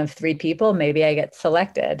one of 3 people, maybe I get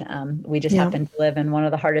selected. We just happen to live in one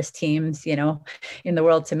of the hardest teams, in the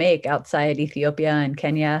world to make outside Ethiopia and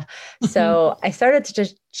Kenya. So I started to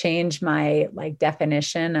just change my like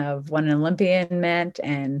definition of what an Olympian meant.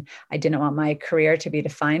 And I didn't want my career to be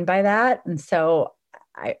defined by that. And so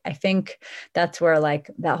I think that's where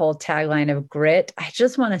like that whole tagline of grit, I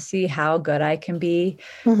just want to see how good I can be,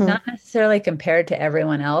 not necessarily compared to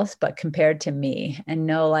everyone else, but compared to me, and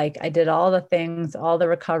know like I did all the things, all the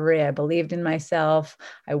recovery, I believed in myself.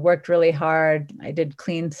 I worked really hard. I did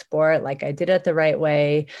clean sport. Like I did it the right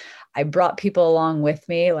way. I brought people along with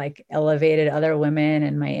me, like elevated other women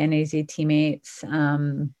and my NAZ teammates.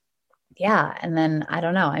 And then I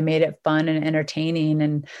don't know, I made it fun and entertaining,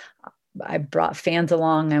 and I brought fans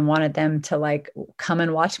along and wanted them to like come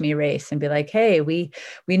and watch me race and be like, hey, we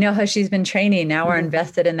know how she's been training. Now we're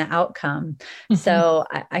invested in the outcome. So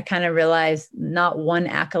I kind of realized not one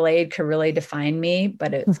accolade could really define me,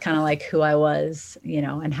 but it's kind of like who I was,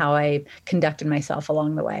 and how I conducted myself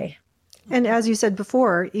along the way. And as you said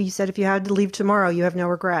before, you said if you had to leave tomorrow, you have no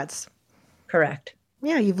regrets. Correct.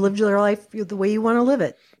 Yeah, you've lived your life the way you want to live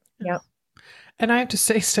it. Yep. And I have to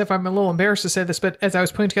say, Steph, I'm a little embarrassed to say this, but as I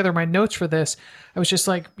was putting together my notes for this, I was just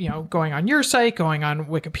like, going on your site, going on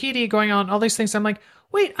Wikipedia, going on all these things. I'm like,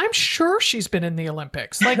 wait, I'm sure she's been in the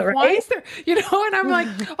Olympics. Like, right? Why is there, and I'm like,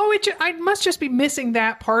 oh, I must just be missing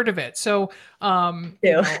that part of it. So,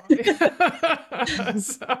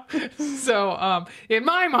 so in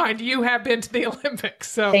my mind, you have been to the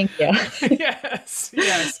Olympics. So thank you.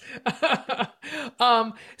 yes.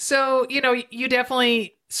 So, you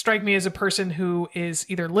definitely strike me as a person who is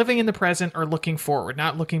either living in the present or looking forward,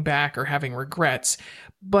 not looking back or having regrets.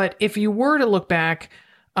 But if you were to look back,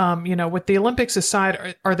 with the Olympics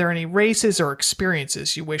aside, are there any races or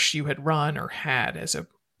experiences you wish you had run or had as a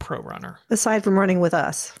pro runner? Aside from running with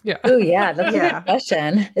us. Yeah. Oh, yeah. That's a good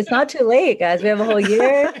question. It's not too late, guys. We have a whole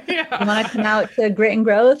year. You want to come out to Grit and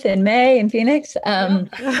Growth in May in Phoenix?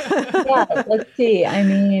 Let's see. I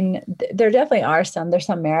mean, there definitely are some. There's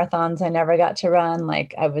some marathons I never got to run.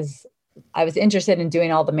 Like I was interested in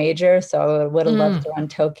doing all the majors. So I would have loved to run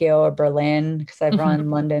Tokyo or Berlin, because I've run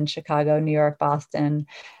London, Chicago, New York, Boston.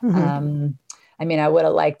 I mean, I would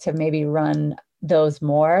have liked to maybe run those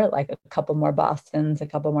more, like a couple more Bostons, a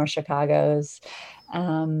couple more Chicagos.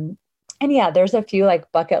 And there's a few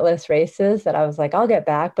like bucket list races that I was like, I'll get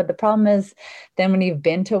back. But the problem is then when you've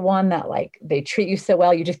been to one that like they treat you so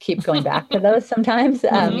well, you just keep going back to those sometimes. So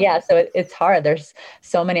it's hard. There's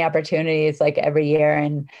so many opportunities like every year,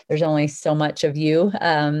 and there's only so much of you.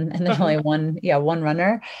 And there's only one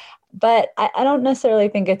runner. But I don't necessarily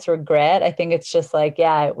think it's regret. I think it's just like,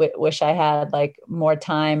 I wish I had like more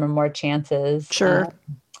time or more chances. Sure.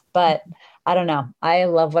 But I don't know. I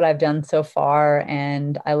love what I've done so far,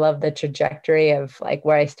 and I love the trajectory of like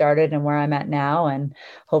where I started and where I'm at now. And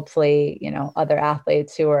hopefully, other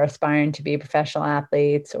athletes who are aspiring to be professional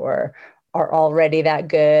athletes or are already that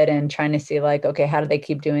good and trying to see like, okay, how do they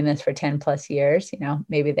keep doing this for 10 plus years?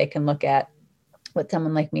 Maybe they can look at what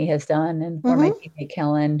someone like me has done or my teammate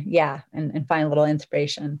Kellen. And find a little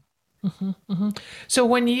inspiration.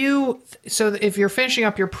 So if you're finishing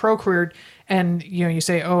up your pro career and, you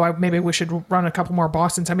say, maybe we should run a couple more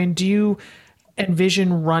Bostons. I mean, do you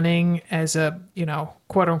envision running as a,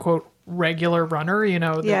 quote unquote, regular runner,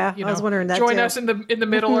 Yeah, I was wondering that join too. us in the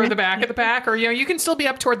middle or the back of the pack, or you can still be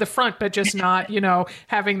up toward the front, but just not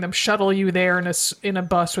having them shuttle you there in a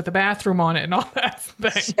bus with a bathroom on it and all that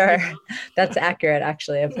thing. Sure. That's accurate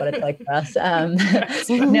actually of what it's like for us.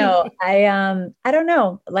 No, I don't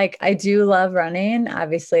know. Like I do love running.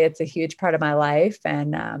 Obviously it's a huge part of my life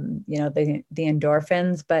and the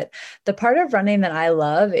endorphins, but the part of running that I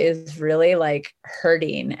love is really like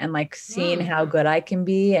hurting and like seeing how good I can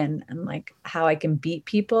be and like how I can beat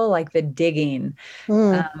people, like the digging.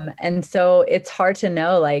 And so it's hard to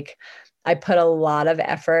know, like, I put a lot of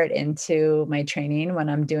effort into my training when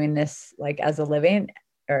I'm doing this, like as a living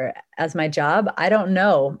or as my job. I don't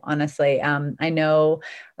know, honestly. I know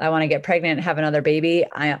I want to get pregnant and have another baby.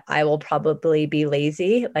 I will probably be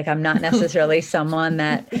lazy. Like I'm not necessarily someone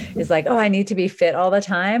that is like, oh, I need to be fit all the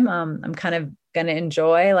time. I'm kind of going to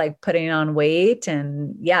enjoy like putting on weight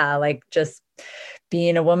and like just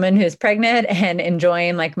being a woman who's pregnant and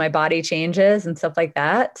enjoying like my body changes and stuff like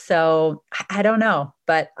that. So I don't know,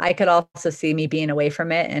 but I could also see me being away from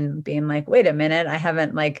it and being like, wait a minute, I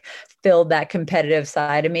haven't like filled that competitive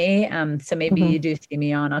side of me. So maybe you do see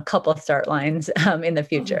me on a couple of start lines in the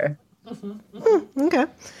future. Okay.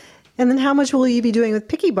 And then how much will you be doing with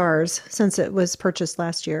Picky Bars since it was purchased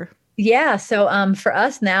last year? Yeah. So for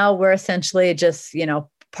us now, we're essentially just,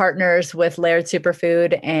 partners with Laird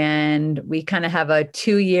Superfood, and we kind of have a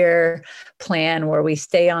 2-year plan where we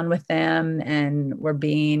stay on with them, and we're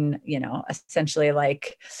being, essentially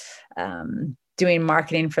like doing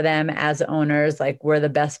marketing for them as owners. Like we're the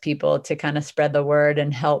best people to kind of spread the word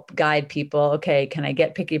and help guide people. Okay, can I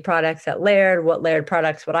get Picky products at Laird? What Laird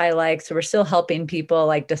products would I like? So we're still helping people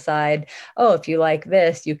like decide, oh, if you like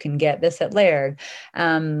this, you can get this at Laird.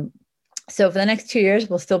 So for the next 2 years,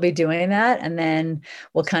 we'll still be doing that. And then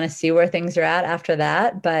we'll kind of see where things are at after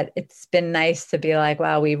that. But it's been nice to be like,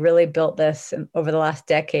 wow, we really built this over the last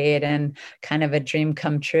decade, and kind of a dream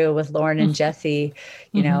come true with Lauren and Jesse,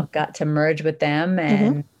 got to merge with them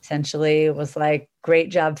and essentially was like, great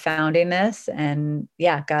job founding this. And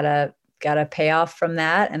got a payoff from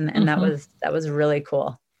that. And that was really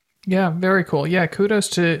cool. Yeah, very cool. Yeah, kudos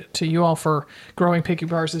to you all for growing Picky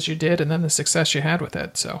Bars as you did, and then the success you had with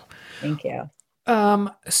it. So thank you.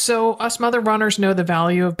 So us mother runners know the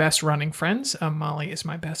value of best running friends. Molly is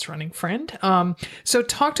my best running friend. So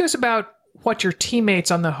talk to us about what your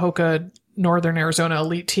teammates on the Hoka Northern Arizona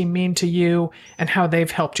Elite team mean to you and how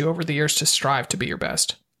they've helped you over the years to strive to be your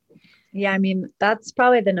best. Yeah, I mean, that's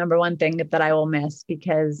probably the number one thing that I will miss,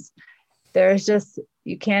 because there's just,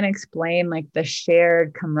 you can't explain like the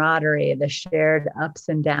shared camaraderie, the shared ups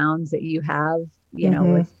and downs that you have,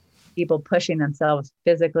 with people pushing themselves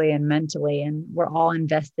physically and mentally. And we're all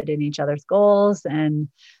invested in each other's goals. And,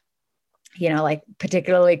 like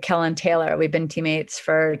particularly Kellen Taylor, we've been teammates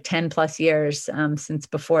for 10 plus years since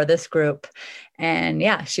before this group. And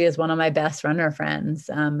she is one of my best runner friends.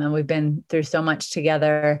 And we've been through so much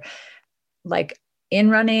together, like in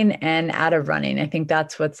running and out of running. I think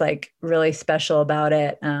that's what's like really special about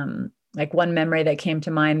it. Like one memory that came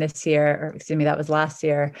to mind this year, or excuse me, that was last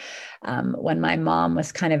year, when my mom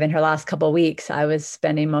was kind of in her last couple of weeks. I was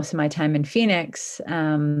spending most of my time in Phoenix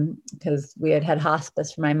because we had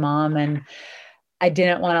hospice for my mom, and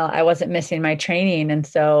I wasn't missing my training. And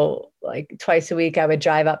so like twice a week, I would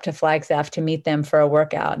drive up to Flagstaff to meet them for a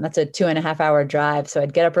workout. And that's a 2.5-hour drive. So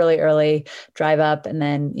I'd get up really early, drive up, and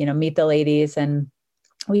then, meet the ladies. And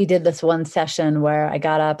we did this one session where I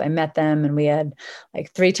got up, I met them, and we had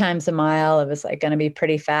like 3 times a mile. It was like going to be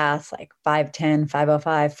pretty fast, like 5:10,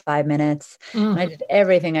 5:05, 5 minutes. And I did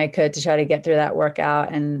everything I could to try to get through that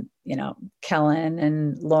workout. And, Kellen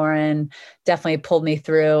and Lauren definitely pulled me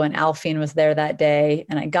through, and Alphine was there that day.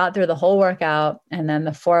 And I got through the whole workout. And then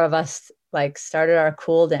the 4 of us like started our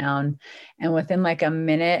cool down. And within like a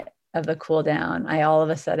minute of the cool down, I all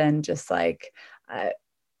of a sudden just like,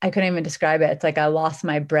 I couldn't even describe it. It's like I lost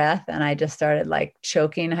my breath and I just started like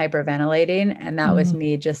choking, hyperventilating. And that was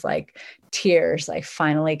me, just like tears like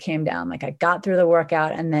finally came down. Like I got through the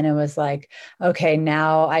workout, and then it was like, okay,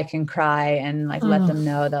 now I can cry and like let them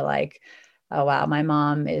know that like, oh wow, my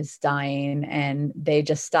mom is dying. And they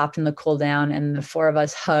just stopped in the cool down, and the 4 of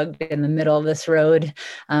us hugged in the middle of this road.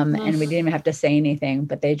 And we didn't even have to say anything,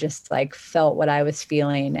 but they just like felt what I was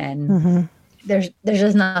feeling. And there's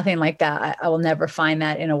just nothing like that. I will never find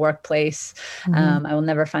that in a workplace. I will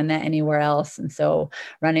never find that anywhere else. And so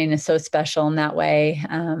running is so special in that way.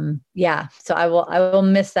 So I will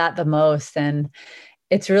miss that the most. And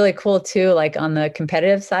it's really cool too, like on the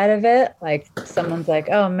competitive side of it, like someone's like,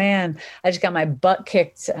 oh man, I just got my butt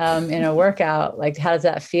kicked in a workout. Like, how does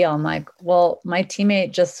that feel? I'm like, well, my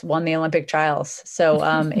teammate just won the Olympic trials. So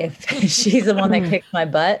if she's the one that kicked my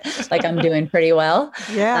butt, like I'm doing pretty well.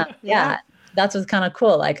 Yeah. That's what's kind of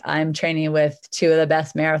cool. Like I'm training with two of the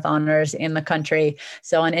best marathoners in the country.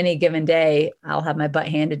 So on any given day, I'll have my butt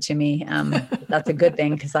handed to me. That's a good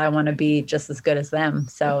thing because I want to be just as good as them.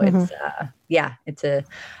 So it's a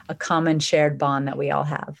common shared bond that we all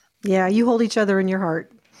have. Yeah. You hold each other in your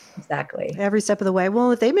heart. Exactly. Every step of the way.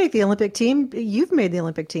 Well, if they make the Olympic team, you've made the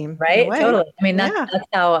Olympic team. Right. Totally. I mean, that's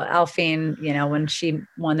how Alphine, when she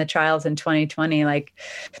won the trials in 2020, like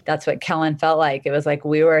that's what Kellen felt like. It was like,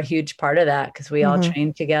 we were a huge part of that because we all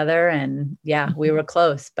trained together and we were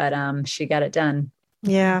close, but she got it done.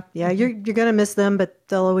 Yeah. Yeah. You're going to miss them, but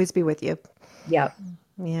they'll always be with you. Yep.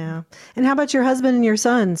 Yeah. And how about your husband and your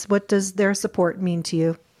sons? What does their support mean to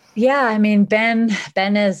you? Yeah. I mean, Ben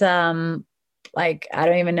is, like, I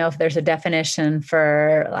don't even know if there's a definition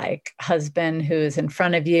for like husband who's in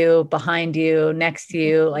front of you, behind you, next to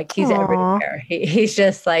you. Like he's everywhere. He's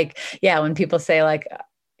just like, when people say like,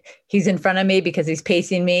 he's in front of me because he's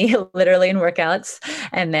pacing me literally in workouts.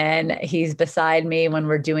 And then he's beside me when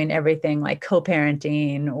we're doing everything like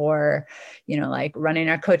co-parenting or, like running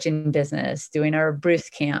our coaching business, doing our Bruce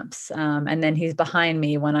camps. And then he's behind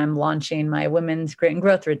me when I'm launching my women's grit and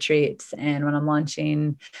growth retreats and when I'm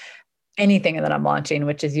launching anything that I'm launching,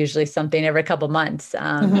 which is usually something every couple of months.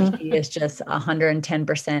 He is just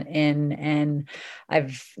 110% in, and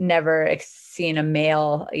I've never seen a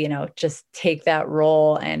male, just take that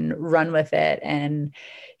role and run with it. And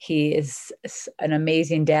he is an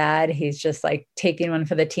amazing dad. He's just like taking one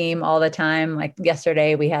for the team all the time. Like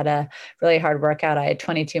yesterday we had a really hard workout. I had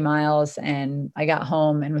 22 miles and I got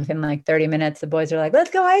home and within like 30 minutes, the boys are like, let's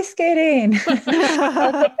go ice skating. I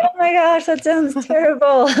was like, oh my gosh, that sounds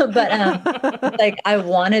terrible. But like, I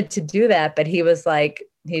wanted to do that, but he was like,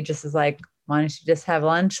 he just is like, why don't you just have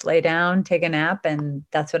lunch, lay down, take a nap? And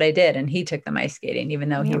that's what I did. And he took them ice skating, even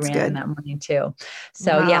though he ran in that morning too.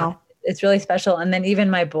 So it's really special. And then even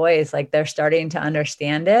my boys, like they're starting to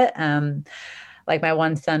understand it. Like my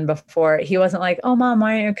one son before, he wasn't like, oh mom,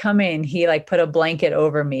 why aren't you coming? He like put a blanket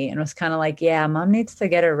over me and was kind of like, yeah, mom needs to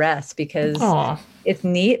get a rest because it's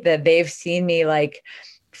neat that they've seen me like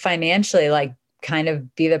financially, like kind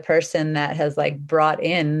of be the person that has like brought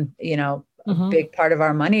in, a big part of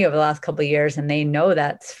our money over the last couple of years. And they know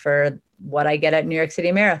that's for what I get at New York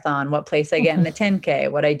City Marathon, what place I get in the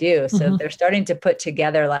 10K, what I do. So they're starting to put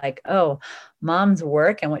together like, oh, mom's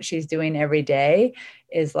work and what she's doing every day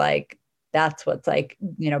is like, that's what's like,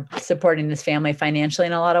 supporting this family financially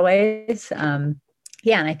in a lot of ways. And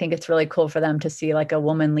I think it's really cool for them to see like a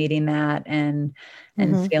woman leading that and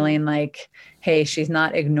feeling like, hey, she's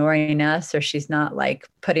not ignoring us or she's not like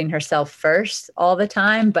putting herself first all the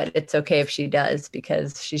time, but it's okay if she does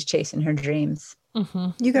because she's chasing her dreams.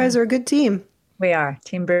 You guys are a good team. We are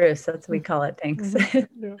Team Bruce. That's what we call it. Thanks.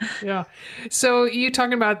 Yeah. So you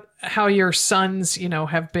talking about how your sons,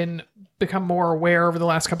 have become more aware over the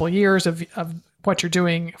last couple of years of what you're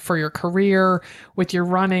doing for your career with your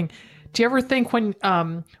running. Do you ever think when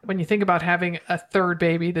you think about having a third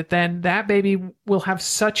baby that then that baby will have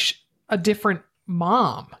such a different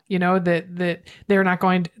mom, that they're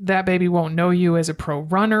not that baby won't know you as a pro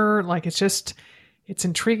runner. Like it's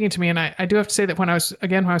intriguing to me. And I do have to say that when I was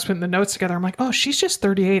putting the notes together, I'm like, oh, she's just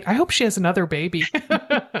 38. I hope she has another baby.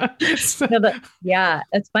 It's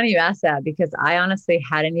funny you asked that because I honestly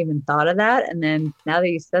hadn't even thought of that. And then now that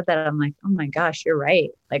you said that, I'm like, oh my gosh, you're right.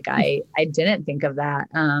 Like I didn't think of that.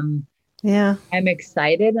 I'm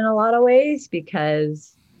excited in a lot of ways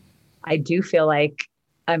because I do feel like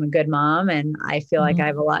I'm a good mom and I feel like I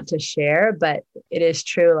have a lot to share, but it is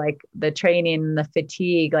true. Like the training, the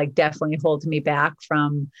fatigue, like definitely holds me back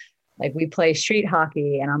from like we play street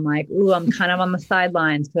hockey and I'm like, ooh, I'm kind of on the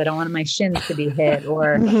sidelines because I don't want my shins to be hit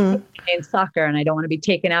or playing soccer and I don't want to be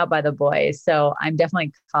taken out by the boys. So I'm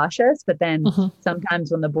definitely cautious, but then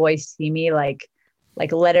sometimes when the boys see me like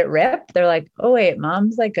let it rip, they're like, oh wait,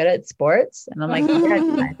 mom's like good at sports. And I'm like,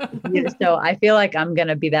 yeah. So I feel like I'm going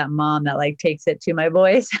to be that mom that like takes it to my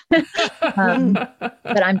boys. But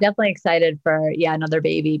I'm definitely excited for, another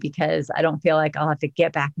baby because I don't feel like I'll have to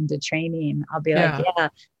get back into training. I'll be like,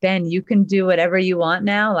 Ben, you can do whatever you want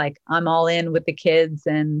now. Like I'm all in with the kids.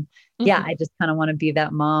 And I just kind of want to be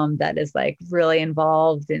that mom that is like really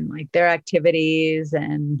involved in like their activities.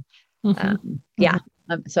 And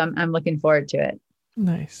so I'm looking forward to it.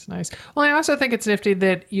 Nice. Well, I also think it's nifty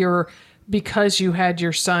that because you had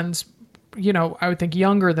your sons I would think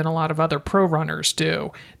younger than a lot of other pro runners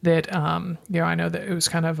do. That I know that it was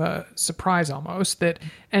kind of a surprise almost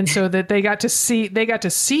and so that they got to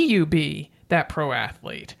see you be that pro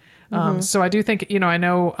athlete. So I do think, I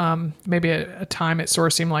know maybe a time at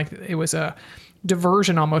Source seemed like it was a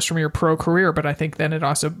diversion almost from your pro career, but I think then it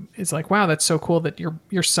also is like, wow, that's so cool that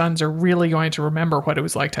your sons are really going to remember what it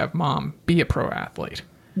was like to have mom be a pro athlete.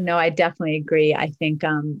 No, I definitely agree. I think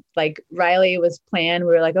like Riley was planned.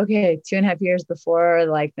 We were like, okay, 2.5 years before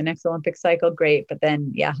like the next Olympic cycle, great. But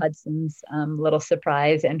then Hudson's little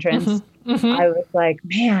surprise entrance. I was like,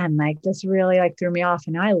 man, like this really like threw me off.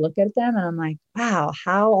 And now I look at them and I'm like, wow,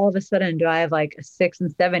 how all of a sudden do I have like a 6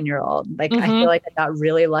 and 7 year old? Like I feel like I got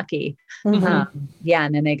really lucky. And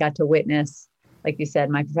then they got to witness, like you said,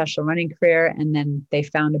 my professional running career. And then they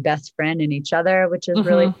found a best friend in each other, which is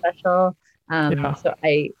really special. So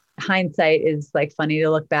hindsight is like funny to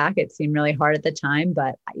look back. It seemed really hard at the time,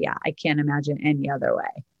 but I can't imagine any other way.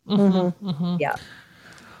 Yeah.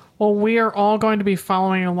 Well, we are all going to be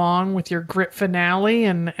following along with your Grit finale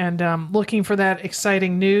and looking for that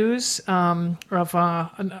exciting news of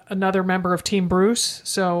another member of Team Bruce.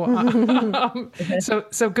 So,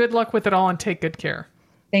 so good luck with it all and take good care.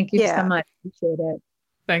 Thank you so much. Appreciate it.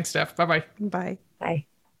 Thanks, Steph. Bye-bye. Bye. Bye.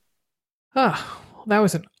 That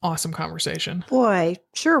was an awesome conversation. Boy,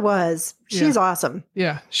 sure was. She's awesome.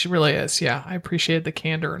 Yeah, she really is. Yeah, I appreciated the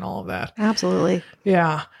candor and all of that. Absolutely.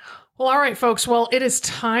 Yeah. Well, all right, folks. Well, it is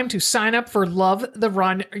time to sign up for Love the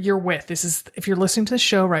Run You're With. This is, if you're listening to the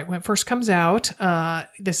show right when it first comes out,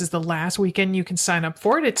 this is the last weekend you can sign up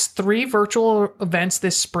for it. It's 3 virtual events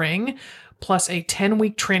this spring, plus a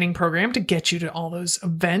 10-week training program to get you to all those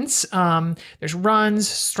events. There's runs,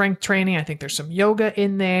 strength training. I think there's some yoga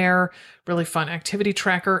in there, really fun activity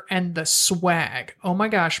tracker, and the swag. Oh my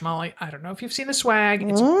gosh, Molly, I don't know if you've seen the swag.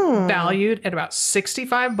 It's valued at about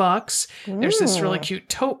 $65. There's this really cute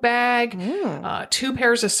tote bag, 2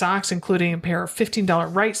 pairs of socks, including a pair of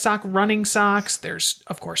 $15 right sock running socks. There's,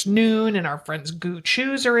 of course, Noon, and our friends Goo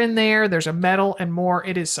shoes are in there. There's a medal and more.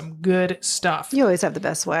 It is some good stuff. You always have the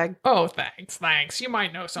best swag. Oh, thanks. You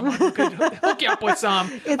might know someone who could hook you up with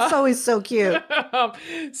some. It's always so cute.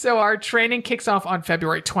 So our training kicks off on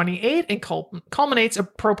February 28th and culminates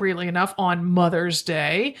appropriately enough on Mother's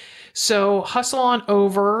Day. So hustle on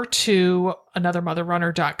over to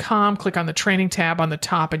anothermotherrunner.com, click on the training tab on the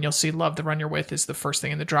top, and you'll see Love the Run You're With is the first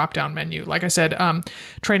thing in the drop-down menu. Like I said,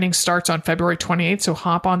 training starts on February 28th, so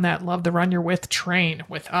hop on that Love the Run You're With train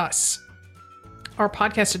with us. Our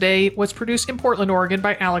podcast today was produced in Portland, Oregon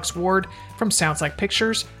by Alex Ward from Sounds Like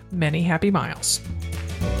Pictures. Many happy miles.